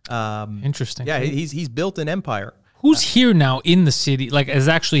 Yeah. Interesting. Yeah, he's built an empire. Who's here now in the city? Like, is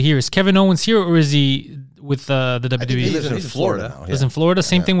actually here? Is Kevin Owens here, or is he with the WWE? He lives in Florida now. Lives in Florida.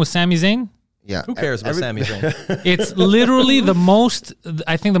 Same thing with Sami Zayn. Yeah. Who cares about Sami Zayn? It's literally the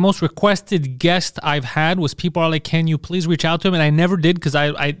most requested guest I've had was people are like, can you please reach out to him? And I never did because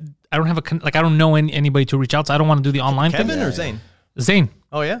I don't have I don't know anybody to reach out to. I don't want to do the online Kevin thing. or Zayn? Zayn.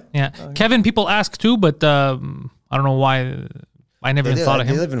 Oh, yeah? Yeah. Kevin, people ask too, but I don't know why. I never even thought of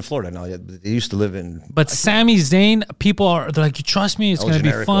him. They live in Florida now. They used to live in... But Sami Zayn, they're like, you trust me? It's going to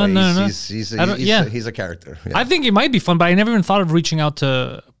be fun. He's a character. Yeah. I think it might be fun, but I never even thought of reaching out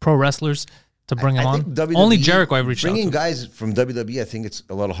to pro wrestlers to bring them on. Only Jericho I've reached out to. Bringing guys from WWE, I think it's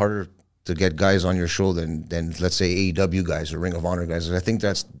a lot harder to get guys on your show than let's say AEW guys or Ring of Honor guys. I think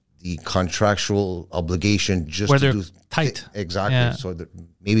that's the contractual obligation just where to they're do tight. Exactly. Yeah. So that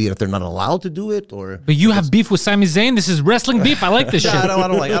maybe if they're not allowed to do it, or but you have beef with Sami Zayn. This is wrestling beef. I like this shit. I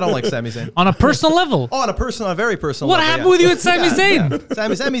don't like Sami Zayn. On a personal level. Oh, on a very personal what level. What happened with you with Sami Zayn?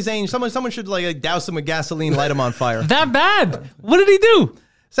 Yeah. Sami Zayn. Someone should like douse him with gasoline, light him on fire. That bad? What did he do?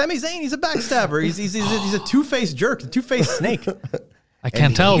 Sami Zayn, he's a backstabber. He's a two-faced jerk, a two-faced snake. I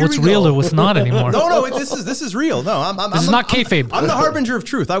can't tell what's real or what's not anymore. No, this is real. No, this is not kayfabe. I'm the harbinger of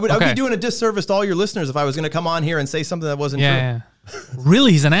truth. I would be doing a disservice to all your listeners if I was going to come on here and say something that wasn't true. Yeah.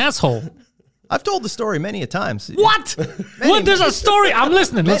 Really, he's an asshole. I've told the story many a times. What? There's a story. I'm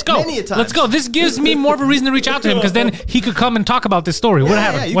listening. Let's go. Many a times. Let's go. This gives me more of a reason to reach out to him because then he could come and talk about this story. What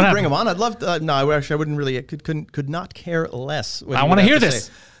happened? Yeah, you can bring him on. I'd love to. No, I wouldn't really. Could not care less. I want to hear this.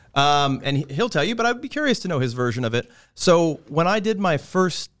 And he'll tell you, but I'd be curious to know his version of it. So when I did my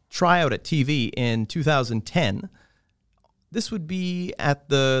first tryout at TV in 2010, this would be at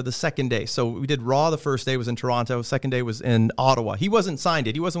the second day. So we did Raw. The first day was in Toronto. Second day was in Ottawa. He wasn't signed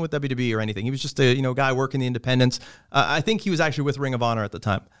yet. He wasn't with WWE or anything. He was just a guy working the independents. I think he was actually with Ring of Honor at the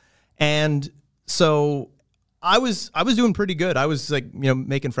time. And so I was doing pretty good. I was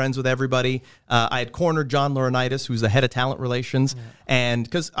making friends with everybody. I had cornered John Laurinaitis, who's the head of talent relations, and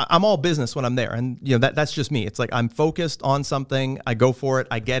because I'm all business when I'm there, and that's just me. It's like I'm focused on something. I go for it.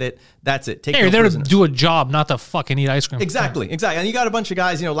 I get it. That's it. You're there to do a job, not to fucking eat ice cream. Exactly. And you got a bunch of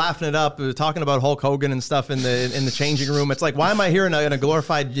guys, laughing it up, talking about Hulk Hogan and stuff in the changing room. It's like, why am I here in a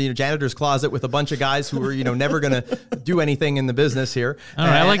glorified janitor's closet with a bunch of guys who are never going to do anything in the business here? All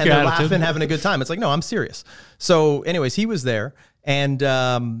right, I like your attitude. Laughing, having a good time. It's like, no, I'm serious. So, anyways, he was there, and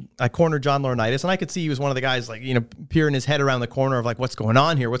I cornered John Laurinaitis, and I could see he was one of the guys, peering his head around the corner of what's going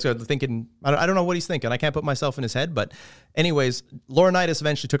on here? What's thinking? I don't know what he's thinking. I can't put myself in his head, but anyways, Laurinaitis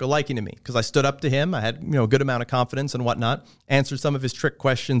eventually took a liking to me because I stood up to him. I had a good amount of confidence and whatnot. Answered some of his trick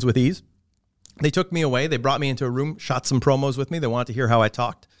questions with ease. They took me away. They brought me into a room, shot some promos with me. They wanted to hear how I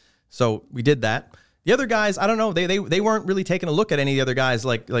talked, so we did that. The other guys, I don't know. They weren't really taking a look at any of the other guys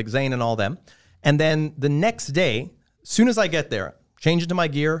like Zayn and all them. And then the next day, as soon as I get there, change into my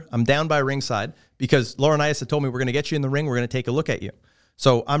gear, I'm down by ringside because Laurinaitis had told me we're going to get you in the ring. We're going to take a look at you.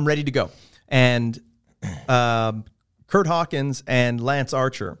 So I'm ready to go. And Kurt Hawkins and Lance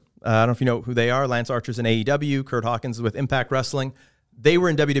Archer, I don't know if you know who they are. Lance Archer's in AEW. Kurt Hawkins is with Impact Wrestling. They were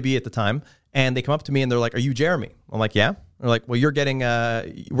in WWE at the time. And they come up to me and they're like, "Are you Jeremy?" I'm like, "Yeah." They're like, "Well, we're going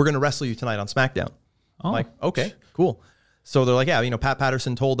to wrestle you tonight on SmackDown." I'm like, "Okay, cool." So they're like, "Yeah, Pat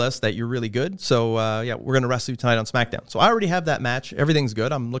Patterson told us that you're really good. So, we're going to wrestle you tonight on SmackDown." So I already have that match. Everything's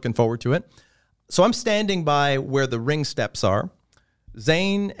good. I'm looking forward to it. So I'm standing by where the ring steps are.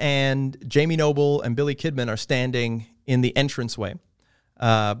 Zayn and Jamie Noble and Billy Kidman are standing in the entranceway.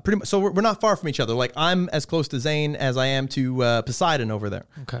 Pretty much. So we're not far from each other. Like, I'm as close to Zayn as I am to Poseidon over there.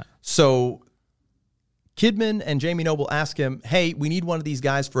 Okay. So Kidman and Jamie Noble ask him, "Hey, we need one of these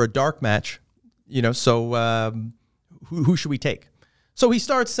guys for a dark match. Who should we take?" So he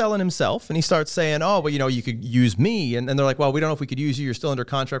starts selling himself, and he starts saying, "Oh, well, you could use me." And they're like, "Well, we don't know if we could use you. You're still under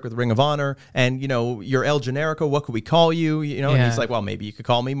contract with Ring of Honor. And, you're El Generico. What could we call you?" And he's like, "Well, maybe you could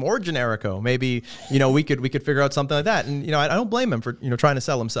call me more Generico. Maybe, we could figure out something like that." And, I don't blame him for, trying to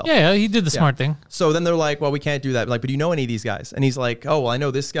sell himself. Yeah, he did the smart thing. So then they're like, "Well, we can't do that." Like, "But do you know any of these guys?" And he's like, "Oh, well, I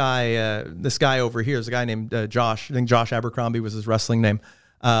know this guy over here is a guy named Josh. I think Josh Abercrombie was his wrestling name."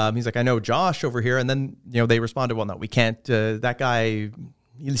 He's like, "I know Josh over here." And then, they responded, "Well, no, we can't. That guy,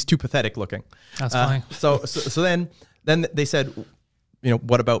 he's too pathetic looking." That's fine. So then they said,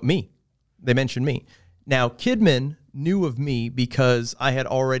 "What about me?" They mentioned me. Now, Kidman knew of me because I had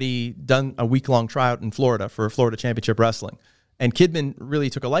already done a week-long tryout in Florida for Florida Championship Wrestling. And Kidman really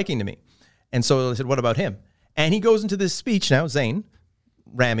took a liking to me. And so I said, what about him? And he goes into this speech now, Zane,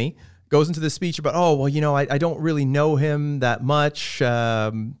 Rami, goes into this speech about, oh, well, I don't really know him that much.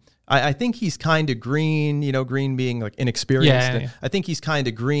 I think he's kind of green, green being like inexperienced. Yeah. I think he's kind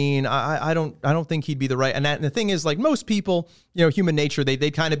of green. I don't think he'd be the right. And the thing is, like most people, human nature,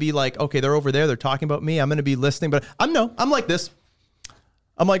 they kind of be like, okay, they're over there, they're talking about me, I'm going to be listening, but I'm like this.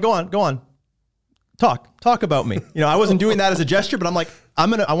 I'm like, go on. Talk about me. I wasn't doing that as a gesture, but I'm like,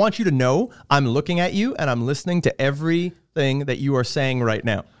 I want you to know I'm looking at you and I'm listening to everything that you are saying right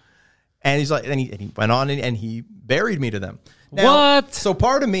now. And he's like, and he went on and he buried me to them. Now, what? So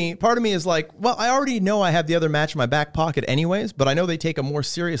part of me is like, well, I already know I have the other match in my back pocket anyways, but I know they take a more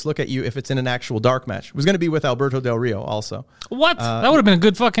serious look at you if it's in an actual dark match. It was going to be with Alberto Del Rio also. What? That would have been a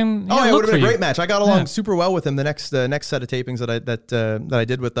good fucking it would have been a great match. I got along super well with him the next set of tapings that I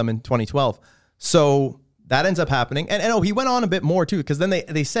did with them in 2012. So that ends up happening. And he went on a bit more too, because then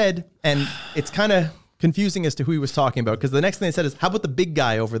they said, and it's kind of confusing as to who he was talking about, because the next thing they said is, how about the big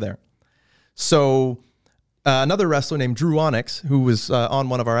guy over there? So another wrestler named Drew Onyx, who was on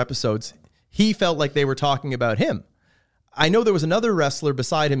one of our episodes, he felt like they were talking about him. I know there was another wrestler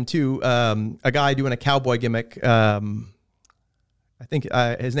beside him too, a guy doing a cowboy gimmick. I think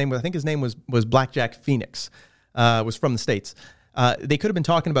his name was Blackjack Phoenix. Was from the States. They could have been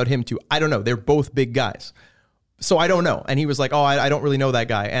talking about him too. I don't know. They're both big guys. So I don't know. And he was like, oh, I don't really know that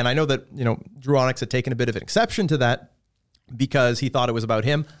guy. And I know that, Drew Onyx had taken a bit of an exception to that because he thought it was about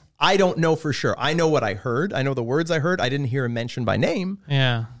him. I don't know for sure. I know what I heard. I know the words I heard. I didn't hear him mentioned by name.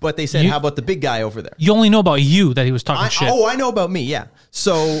 Yeah. But they said, how about the big guy over there? You only know about you that he was talking shit. Oh, I know about me, yeah.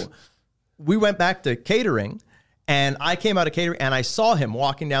 So we went back to catering, and I came out of catering, and I saw him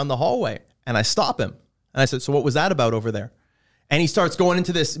walking down the hallway, and I stopped him. And I said, so what was that about over there? And he starts going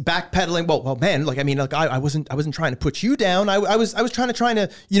into this backpedaling. Well, man, I wasn't trying to put you down. I was trying to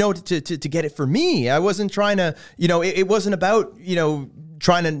get it for me. I wasn't trying to, it wasn't about,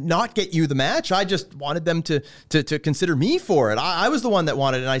 trying to not get you the match. I just wanted them to consider me for it. I was the one that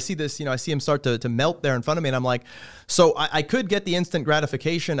wanted it. And I see this, I see him start to melt there in front of me. And I'm like, so I could get the instant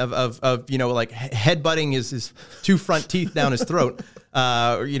gratification of headbutting his two front teeth down his throat,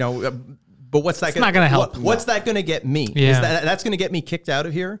 but what's that? It's not going to help. What's that going to get me? Yeah. That's going to get me kicked out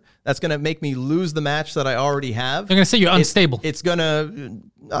of here. That's going to make me lose the match that I already have. They're going to say you're unstable. It's going to.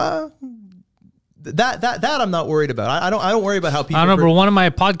 That I'm not worried about. I don't worry about how people. I don't know, but one of my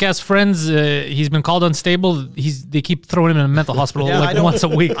podcast friends, he's been called unstable. They keep throwing him in a mental hospital once a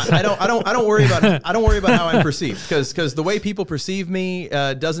week. I don't worry about it. I don't worry about how I'm perceived because the way people perceive me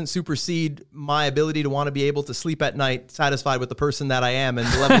doesn't supersede my ability to want to be able to sleep at night, satisfied with the person that I am and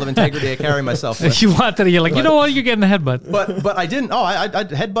the level of integrity I carry myself with. You want that? You're like, you know what? You're getting a headbutt. But I didn't. Oh, I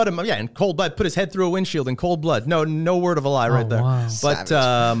headbutt him. Yeah, in cold blood. Put his head through a windshield in cold blood. No word of a lie right there. Wow. But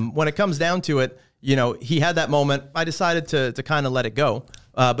when it comes down to it. He had that moment. I decided to kind of let it go,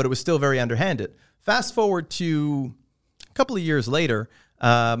 but it was still very underhanded. Fast forward to a couple of years later,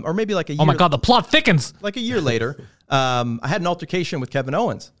 or maybe like a year. Oh my God, the plot thickens. Like a year later, I had an altercation with Kevin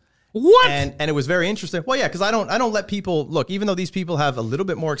Owens. What? And it was very interesting. Well, yeah, because I don't let people look, even though these people have a little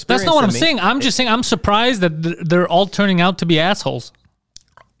bit more experience. That's not what I'm me, saying. I'm just saying I'm surprised that they're all turning out to be assholes.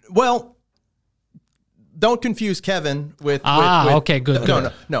 Well. Don't confuse Kevin with okay, good.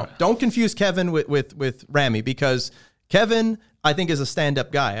 No. Don't confuse Kevin with Rami because Kevin, I think, is a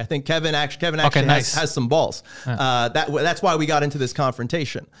stand-up guy. I think Kevin actually has some balls. That's why we got into this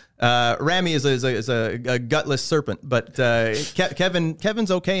confrontation. Rami is a gutless serpent, but Kevin's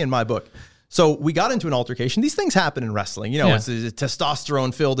okay in my book. So we got into an altercation. These things happen in wrestling. It's a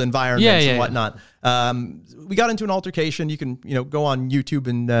testosterone-filled environment and whatnot. We got into an altercation. You can go on YouTube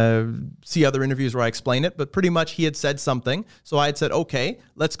and see other interviews where I explain it. But pretty much he had said something. So I had said, okay,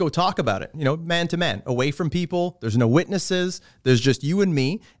 let's go talk about it. Man to man, away from people. There's no witnesses. There's just you and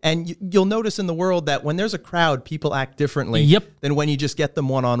me. And you'll notice in the world that when there's a crowd, people act differently than when you just get them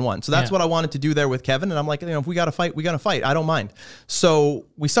one-on-one. So that's what I wanted to do there with Kevin. And I'm like, if we got to fight, we got to fight. I don't mind. So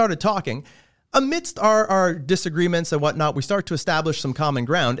we started talking. Amidst our disagreements and whatnot, we start to establish some common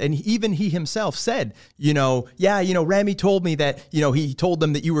ground. And even he himself said, Rami told me that, he told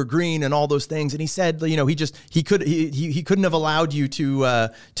them that you were green and all those things. And he said, he couldn't have allowed you to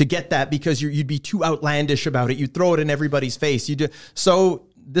get that because you'd be too outlandish about it. You'd throw it in everybody's face. So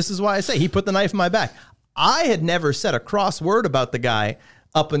this is why I say he put the knife in my back. I had never said a cross word about the guy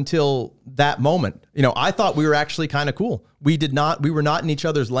up until that moment. You know, I thought we were actually kind of cool. We were not in each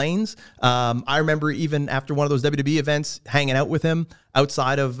other's lanes. I remember even after one of those WWE events, hanging out with him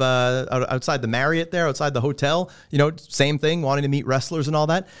outside of outside the Marriott there, outside the hotel. You know, same thing, wanting to meet wrestlers and all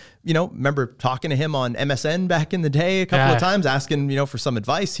that. You know, remember talking to him on MSN back in the day a couple of times, asking, you know, for some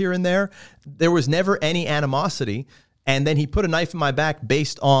advice here and there. There was never any animosity. And then he put a knife in my back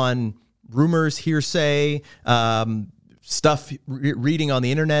based on rumors, hearsay, stuff, reading on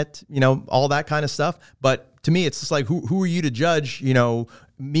the internet, you know, all that kind of stuff. But to me, it's just like, who are you to judge, you know,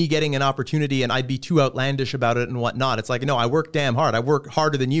 me getting an opportunity and I'd be too outlandish about it and whatnot. It's like, no, I work damn hard. I work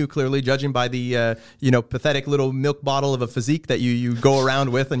harder than you, clearly, judging by the, you know, pathetic little milk bottle of a physique that you go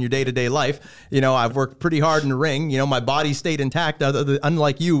around with in your day-to-day life. You know, I've worked pretty hard in the ring. You know, my body stayed intact,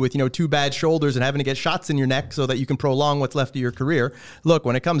 unlike you with, you know, 2 bad shoulders and having to get shots in your neck so that you can prolong what's left of your career. Look,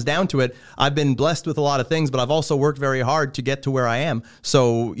 when it comes down to it, I've been blessed with a lot of things, but I've also worked very hard to get to where I am.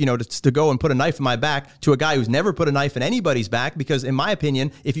 So, you know, to go and put a knife in my back to a guy who's never put a knife in anybody's back, because in my opinion,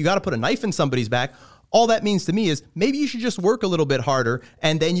 if you got to put a knife in somebody's back, all that means to me is maybe you should just work a little bit harder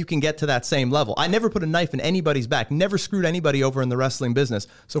and then you can get to that same level. I never put a knife in anybody's back, never screwed anybody over in the wrestling business.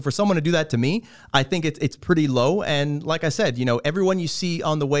 So for someone to do that to me, I think it's pretty low. And like I said, you know, everyone you see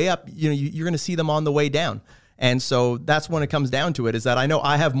on the way up, you know, you're going to see them on the way down. And so that's when it comes down to it, is that I know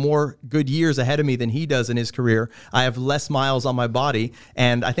I have more good years ahead of me than he does in his career. I have less miles on my body,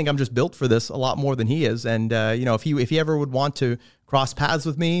 and I think I'm just built for this a lot more than he is. And, you know, if he ever would want to cross paths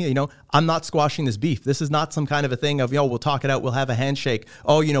with me, you know, I'm not squashing this beef. This is not some kind of a thing of, you know, we'll talk it out, we'll have a handshake.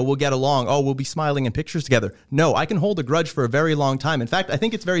 Oh, you know, we'll get along. Oh, we'll be smiling in pictures together. No, I can hold a grudge for a very long time. In fact, I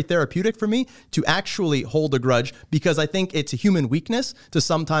think it's very therapeutic for me to actually hold a grudge, because I think it's a human weakness to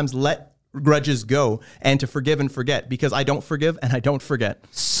sometimes let grudges go and to forgive and forget, because I don't forgive and I don't forget.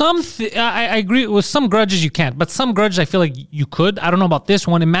 I agree with some grudges you can't, but some grudges I feel like you could. I don't know about this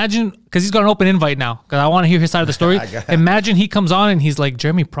one. Imagine, because he's got an open invite now, because I want to hear his side of the story. Imagine he comes on and he's like,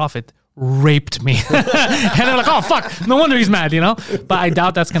 Jeremy Prophet raped me. And they're like, oh, fuck, no wonder he's mad, you know? But I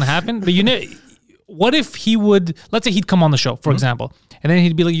doubt that's going to happen. But you know, what if he would, let's say he'd come on the show, for example, and then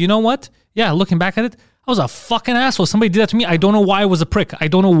he'd be like, you know what? Yeah, looking back at it, I was a fucking asshole. Somebody did that to me. I don't know why I was a prick. I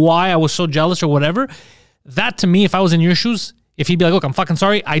don't know why I was so jealous or whatever. That to me, if I was in your shoes, if he'd be like, look, I'm fucking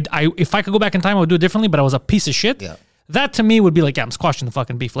sorry. If I could go back in time, I would do it differently, but I was a piece of shit. Yeah. That to me would be like, yeah, I'm squashing the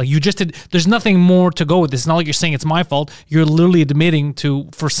fucking beef. Like, you just did, there's nothing more to go with this. It's not like you're saying it's my fault. You're literally admitting to,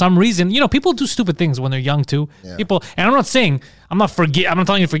 for some reason, you know, people do stupid things when they're young too. Yeah. People, and I'm not saying, I'm not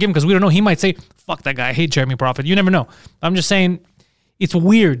telling you to forgive him, because we don't know. He might say, fuck that guy. I hate Jeremy Prophet. You never know. I'm just saying it's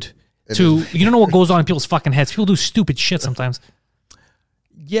weird. You don't know what goes on in people's fucking heads. People do stupid shit sometimes.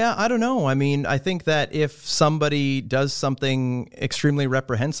 Yeah, I don't know. I mean, I think that if somebody does something extremely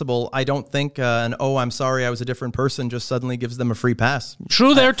reprehensible, I don't think I'm sorry, I was a different person just suddenly gives them a free pass.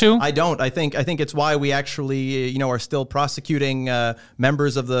 True there too. I don't. I think it's why we actually, you know, are still prosecuting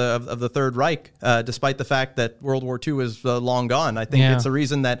members of the Third Reich, despite the fact that World War II is long gone. I think it's a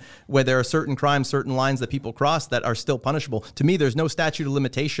reason that where there are certain crimes, certain lines that people cross that are still punishable. To me, there's no statute of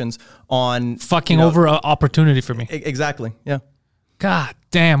limitations on fucking over an opportunity for me. Exactly. Yeah. God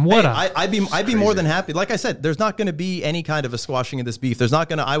damn, what I'd be more than happy. Like I said, there's not going to be any kind of a squashing of this beef. There's not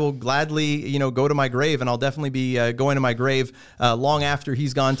going to, I will gladly, you know, go to my grave, and I'll definitely be going to my grave long after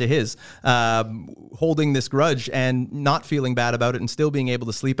he's gone to his, holding this grudge and not feeling bad about it and still being able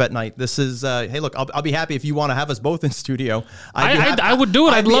to sleep at night. This is, hey, look, I'll be happy if you want to have us both in studio. I would do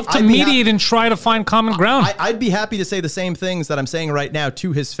it. I'd love to mediate and try to find common ground. I'd be happy to say the same things that I'm saying right now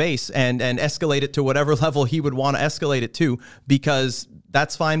to his face and escalate it to whatever level he would want to escalate it to, because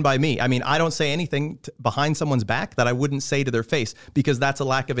that's fine by me. I mean, I don't say anything behind someone's back that I wouldn't say to their face, because that's a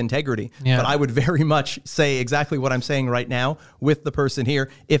lack of integrity. Yeah. But I would very much say exactly what I'm saying right now with the person here.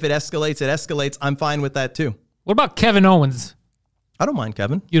 If it escalates, it escalates. I'm fine with that too. What about Kevin Owens? I don't mind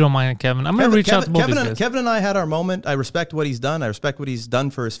Kevin. You don't mind Kevin? I'm going to reach out to both these guys. Kevin and I had our moment. I respect what he's done. I respect what he's done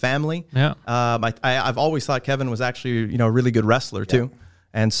for his family. Yeah. I've always thought Kevin was actually, you know, a really good wrestler too.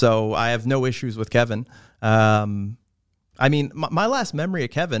 And so I have no issues with Kevin. I mean, my last memory of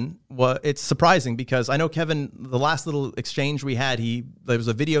Kevin, it's surprising, because I know Kevin, the last little exchange we had, there was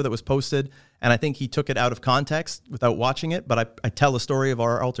a video that was posted, and I think he took it out of context without watching it, but I tell the story of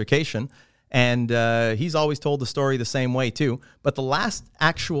our altercation, and he's always told the story the same way too. But the last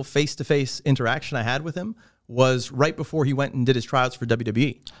actual face-to-face interaction I had with him was right before he went and did his tryouts for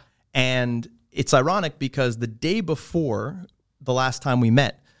WWE. And it's ironic, because the day before the last time we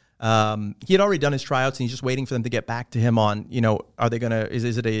met, he had already done his tryouts, and he's just waiting for them to get back to him on, you know, are they going to,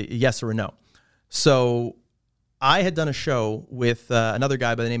 is it a yes or a no? So I had done a show with another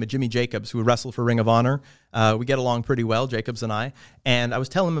guy by the name of Jimmy Jacobs who wrestled for Ring of Honor. We get along pretty well, Jacobs and I. And I was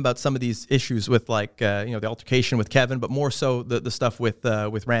telling him about some of these issues with the altercation with Kevin, but more so the stuff with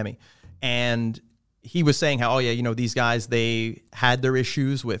Rami. And he was saying how, these guys, they had their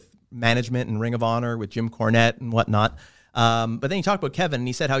issues with management and Ring of Honor, with Jim Cornette and whatnot. But then he talked about Kevin, and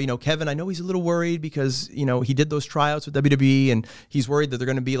he said how, Kevin, I know he's a little worried because, he did those tryouts with WWE, and he's worried that they're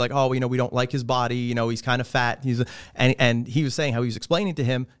going to be like, we don't like his body, he's kind of fat. And he was saying how he was explaining to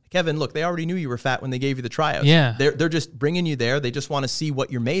him, Kevin, look, they already knew you were fat when they gave you the tryouts. Yeah. They're just bringing you there. They just want to see what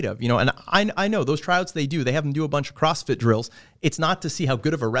you're made of, and I know those tryouts they have them do a bunch of CrossFit drills. It's not to see how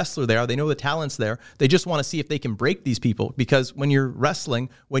good of a wrestler they are. They know the talent's there. They just want to see if they can break these people, because when you're wrestling,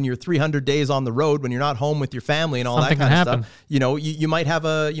 when you're 300 days on the road, when you're not home with your family and all Something that kind of happen.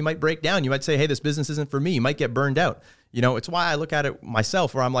 stuff, you might break down. You might say, hey, this business isn't for me. You might get burned out. It's why I look at it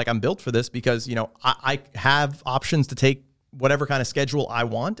myself where I'm like, I'm built for this because, I have options to take whatever kind of schedule I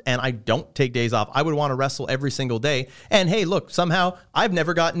want, and I don't take days off. I would want to wrestle every single day. And hey, look, somehow I've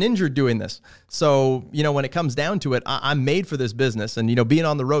never gotten injured doing this. So, when it comes down to it, I'm made for this business. And, being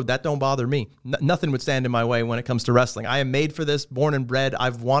on the road, that don't bother me. Nothing would stand in my way when it comes to wrestling. I am made for this, born and bred.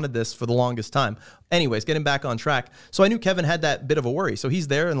 I've wanted this for the longest time. Anyways, getting back on track. So I knew Kevin had that bit of a worry. So he's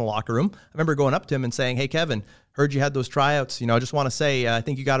there in the locker room. I remember going up to him and saying, hey, Kevin, heard you had those tryouts. I just want to say, I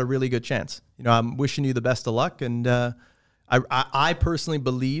think you got a really good chance. I'm wishing you the best of luck. And, I personally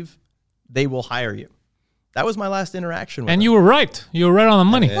believe they will hire you. That was my last interaction with him. You were right. You were right on the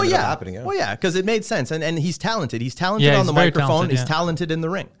money. Well, yeah. Because it made sense. And he's talented. He's talented on the microphone. He's talented in the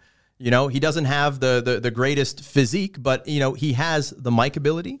ring. He doesn't have the greatest physique, but, he has the mic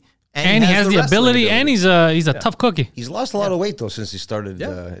ability. And he has the ability, and he's a tough cookie. He's lost a lot of weight though since he started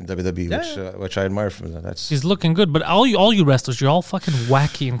in WWE, which I admire from him. He's looking good, but all you wrestlers, you're all fucking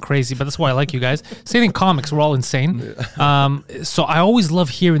wacky and crazy. But that's why I like you guys. Same in comics, we're all insane. So I always love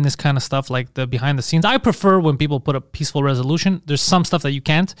hearing this kind of stuff, like the behind the scenes. I prefer when people put a peaceful resolution. There's some stuff that you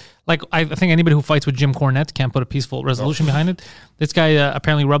can't. Like I think anybody who fights with Jim Cornette can't put a peaceful resolution behind it. This guy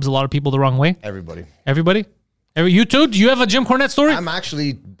apparently rubs a lot of people the wrong way. Everybody. You too? Do you have a Jim Cornette story? I'm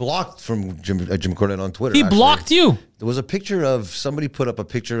actually blocked from Jim Cornette on Twitter. He blocked you. There was a picture of somebody put up a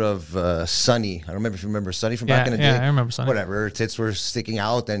picture of Sunny. I don't remember if you remember Sunny from back in the day. Yeah, I remember Sunny. Whatever, her tits were sticking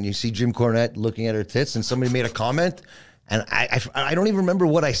out, and you see Jim Cornette looking at her tits, and somebody made a comment, and I don't even remember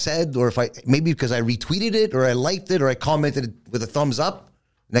what I said, or if maybe because I retweeted it, or I liked it, or I commented with a thumbs up.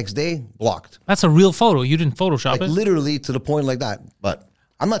 Next day, blocked. That's a real photo. You didn't Photoshop it? Literally to the point like that, but.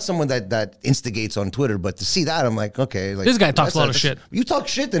 I'm not someone that instigates on Twitter, but to see that, I'm like, okay. This guy talks a lot of shit. You talk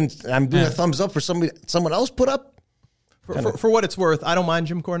shit, and I'm doing a thumbs up for someone else put up. For what it's worth, I don't mind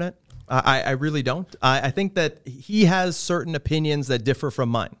Jim Cornette. I really don't. I think that he has certain opinions that differ from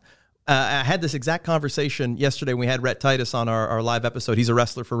mine. I had this exact conversation yesterday when we had Rhett Titus on our live episode. He's a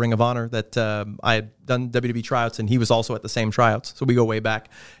wrestler for Ring of Honor that I had done WWE tryouts, and he was also at the same tryouts. So we go way back.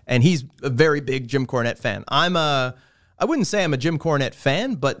 And he's a very big Jim Cornette fan. I wouldn't say I'm a Jim Cornette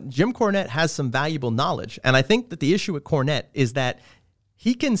fan, but Jim Cornette has some valuable knowledge. And I think that the issue with Cornette is that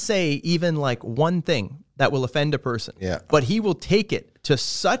he can say even like one thing that will offend a person. Yeah. But he will take it to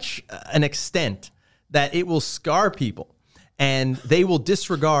such an extent that it will scar people. And they will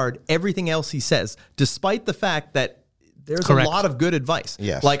disregard everything else he says, despite the fact that there's a lot of good advice.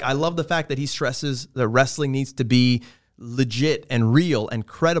 Yes. Like, I love the fact that he stresses that wrestling needs to be legit and real and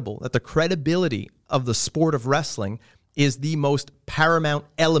credible, that the credibility of the sport of wrestling is the most paramount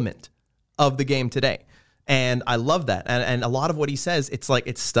element of the game today. And I love that. And a lot of what he says,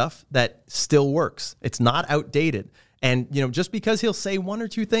 it's stuff that still works. It's not outdated. And, just because he'll say one or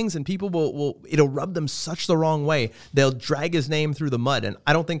two things and people it'll rub them such the wrong way, they'll drag his name through the mud. And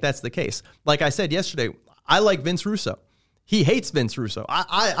I don't think that's the case. Like I said yesterday, I like Vince Russo. He hates Vince Russo.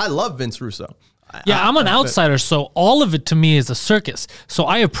 I love Vince Russo. Yeah, I'm an outsider, so all of it to me is a circus. So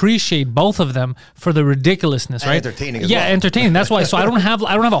I appreciate both of them for the ridiculousness, right? Entertaining as well. Entertaining. That's why. So I don't have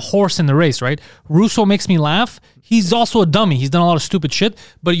a horse in the race, right? Russo makes me laugh. He's also a dummy. He's done a lot of stupid shit,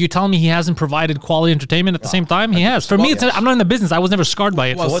 but you're telling me he hasn't provided quality entertainment at the same time? He has. For me, I'm not in the business. I was never scarred by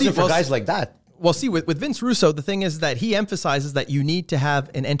it. Well, it wasn't for guys like that. Well, see, with Vince Russo, the thing is that he emphasizes that you need to have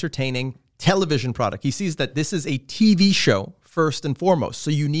an entertaining television product. He sees that this is a TV show first and foremost.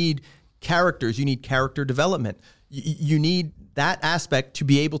 So you need characters, you need character development. You need that aspect to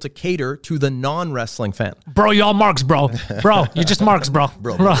be able to cater to the non-wrestling fan. Bro, y'all marks, bro. Bro, you're just marks, bro.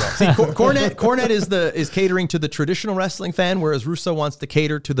 Bro. See, Cornette is catering to the traditional wrestling fan, whereas Russo wants to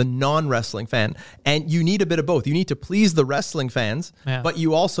cater to the non-wrestling fan. And you need a bit of both. You need to please the wrestling fans, but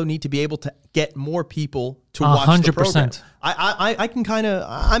you also need to be able to get more people to watch the program. 100%. I can kind of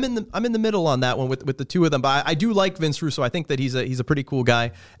I'm in the middle on that one with the two of them, but I do like Vince Russo. I think that he's a pretty cool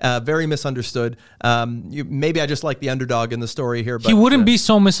guy, very misunderstood. Maybe I just like the underdog in the story here. But he wouldn't be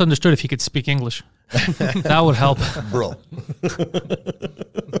so misunderstood if he could speak English. That would help, bro.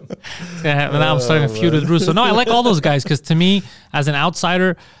 Now I'm starting a feud with Russo. No, I like all those guys because to me, as an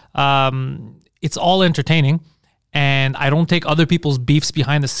outsider, it's all entertaining. And I don't take other people's beefs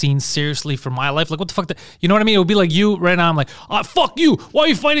behind the scenes seriously for my life. Like, what the fuck? You know what I mean? It would be like you right now. I'm like, oh, fuck you. Why are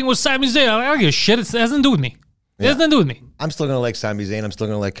you fighting with Sami Zayn? I don't give a shit. It has nothing to do with me. It has nothing to do with me. I'm still going to like Sami Zayn. I'm still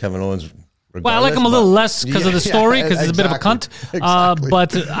going to like Kevin Owens. Well, I like him a little less because of the story, because he's a bit of a cunt. Exactly.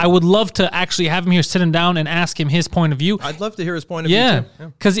 But I would love to actually have him here, sit him down, and ask him his point of view. I'd love to hear his point of view, too. Yeah,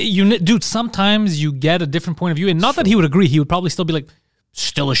 because, dude, sometimes you get a different point of view. And not that he would agree. He would probably still be like,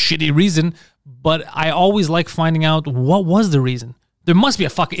 still a shitty reason. But I always like finding out what was the reason. There must be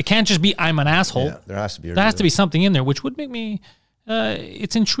it can't just be I'm an asshole. Yeah, there has to be. There has to be something in there, which would make me,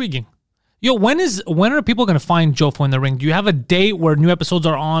 it's intriguing. Yo, when are people going to find JOFO in the ring? Do you have a date where new episodes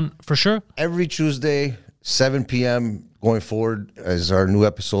are on for sure? Every Tuesday, 7 p.m. going forward as our new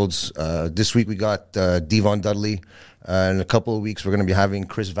episodes. This week we got Devon Dudley. In a couple of weeks, we're going to be having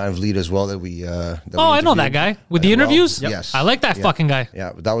Chris Van Vliet as well. I know that guy. With the interviews? Well. Yes. I like that fucking guy.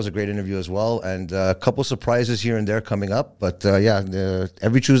 Yeah, that was a great interview as well. And a couple surprises here and there coming up. But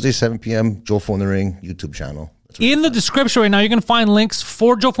every Tuesday, 7 p.m., JOFO in the Ring YouTube channel. In the description right now, you're going to find links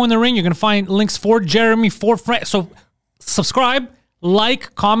for JOFO in the Ring. You're going to find links for Jeremy, for Frank. So subscribe,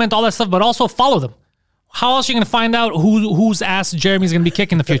 like, comment, all that stuff, but also follow them. How else are you going to find out whose ass Jeremy's going to be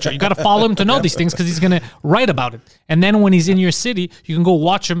kicking in the future? You got to follow him to know these things because he's going to write about it. And then when he's in your city, you can go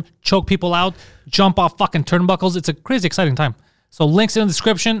watch him choke people out, jump off fucking turnbuckles. It's a crazy exciting time. So links in the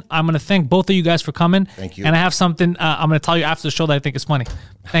description. I'm going to thank both of you guys for coming. Thank you. And I have something I'm going to tell you after the show that I think is funny.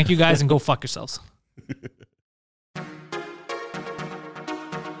 Thank you guys and go fuck yourselves.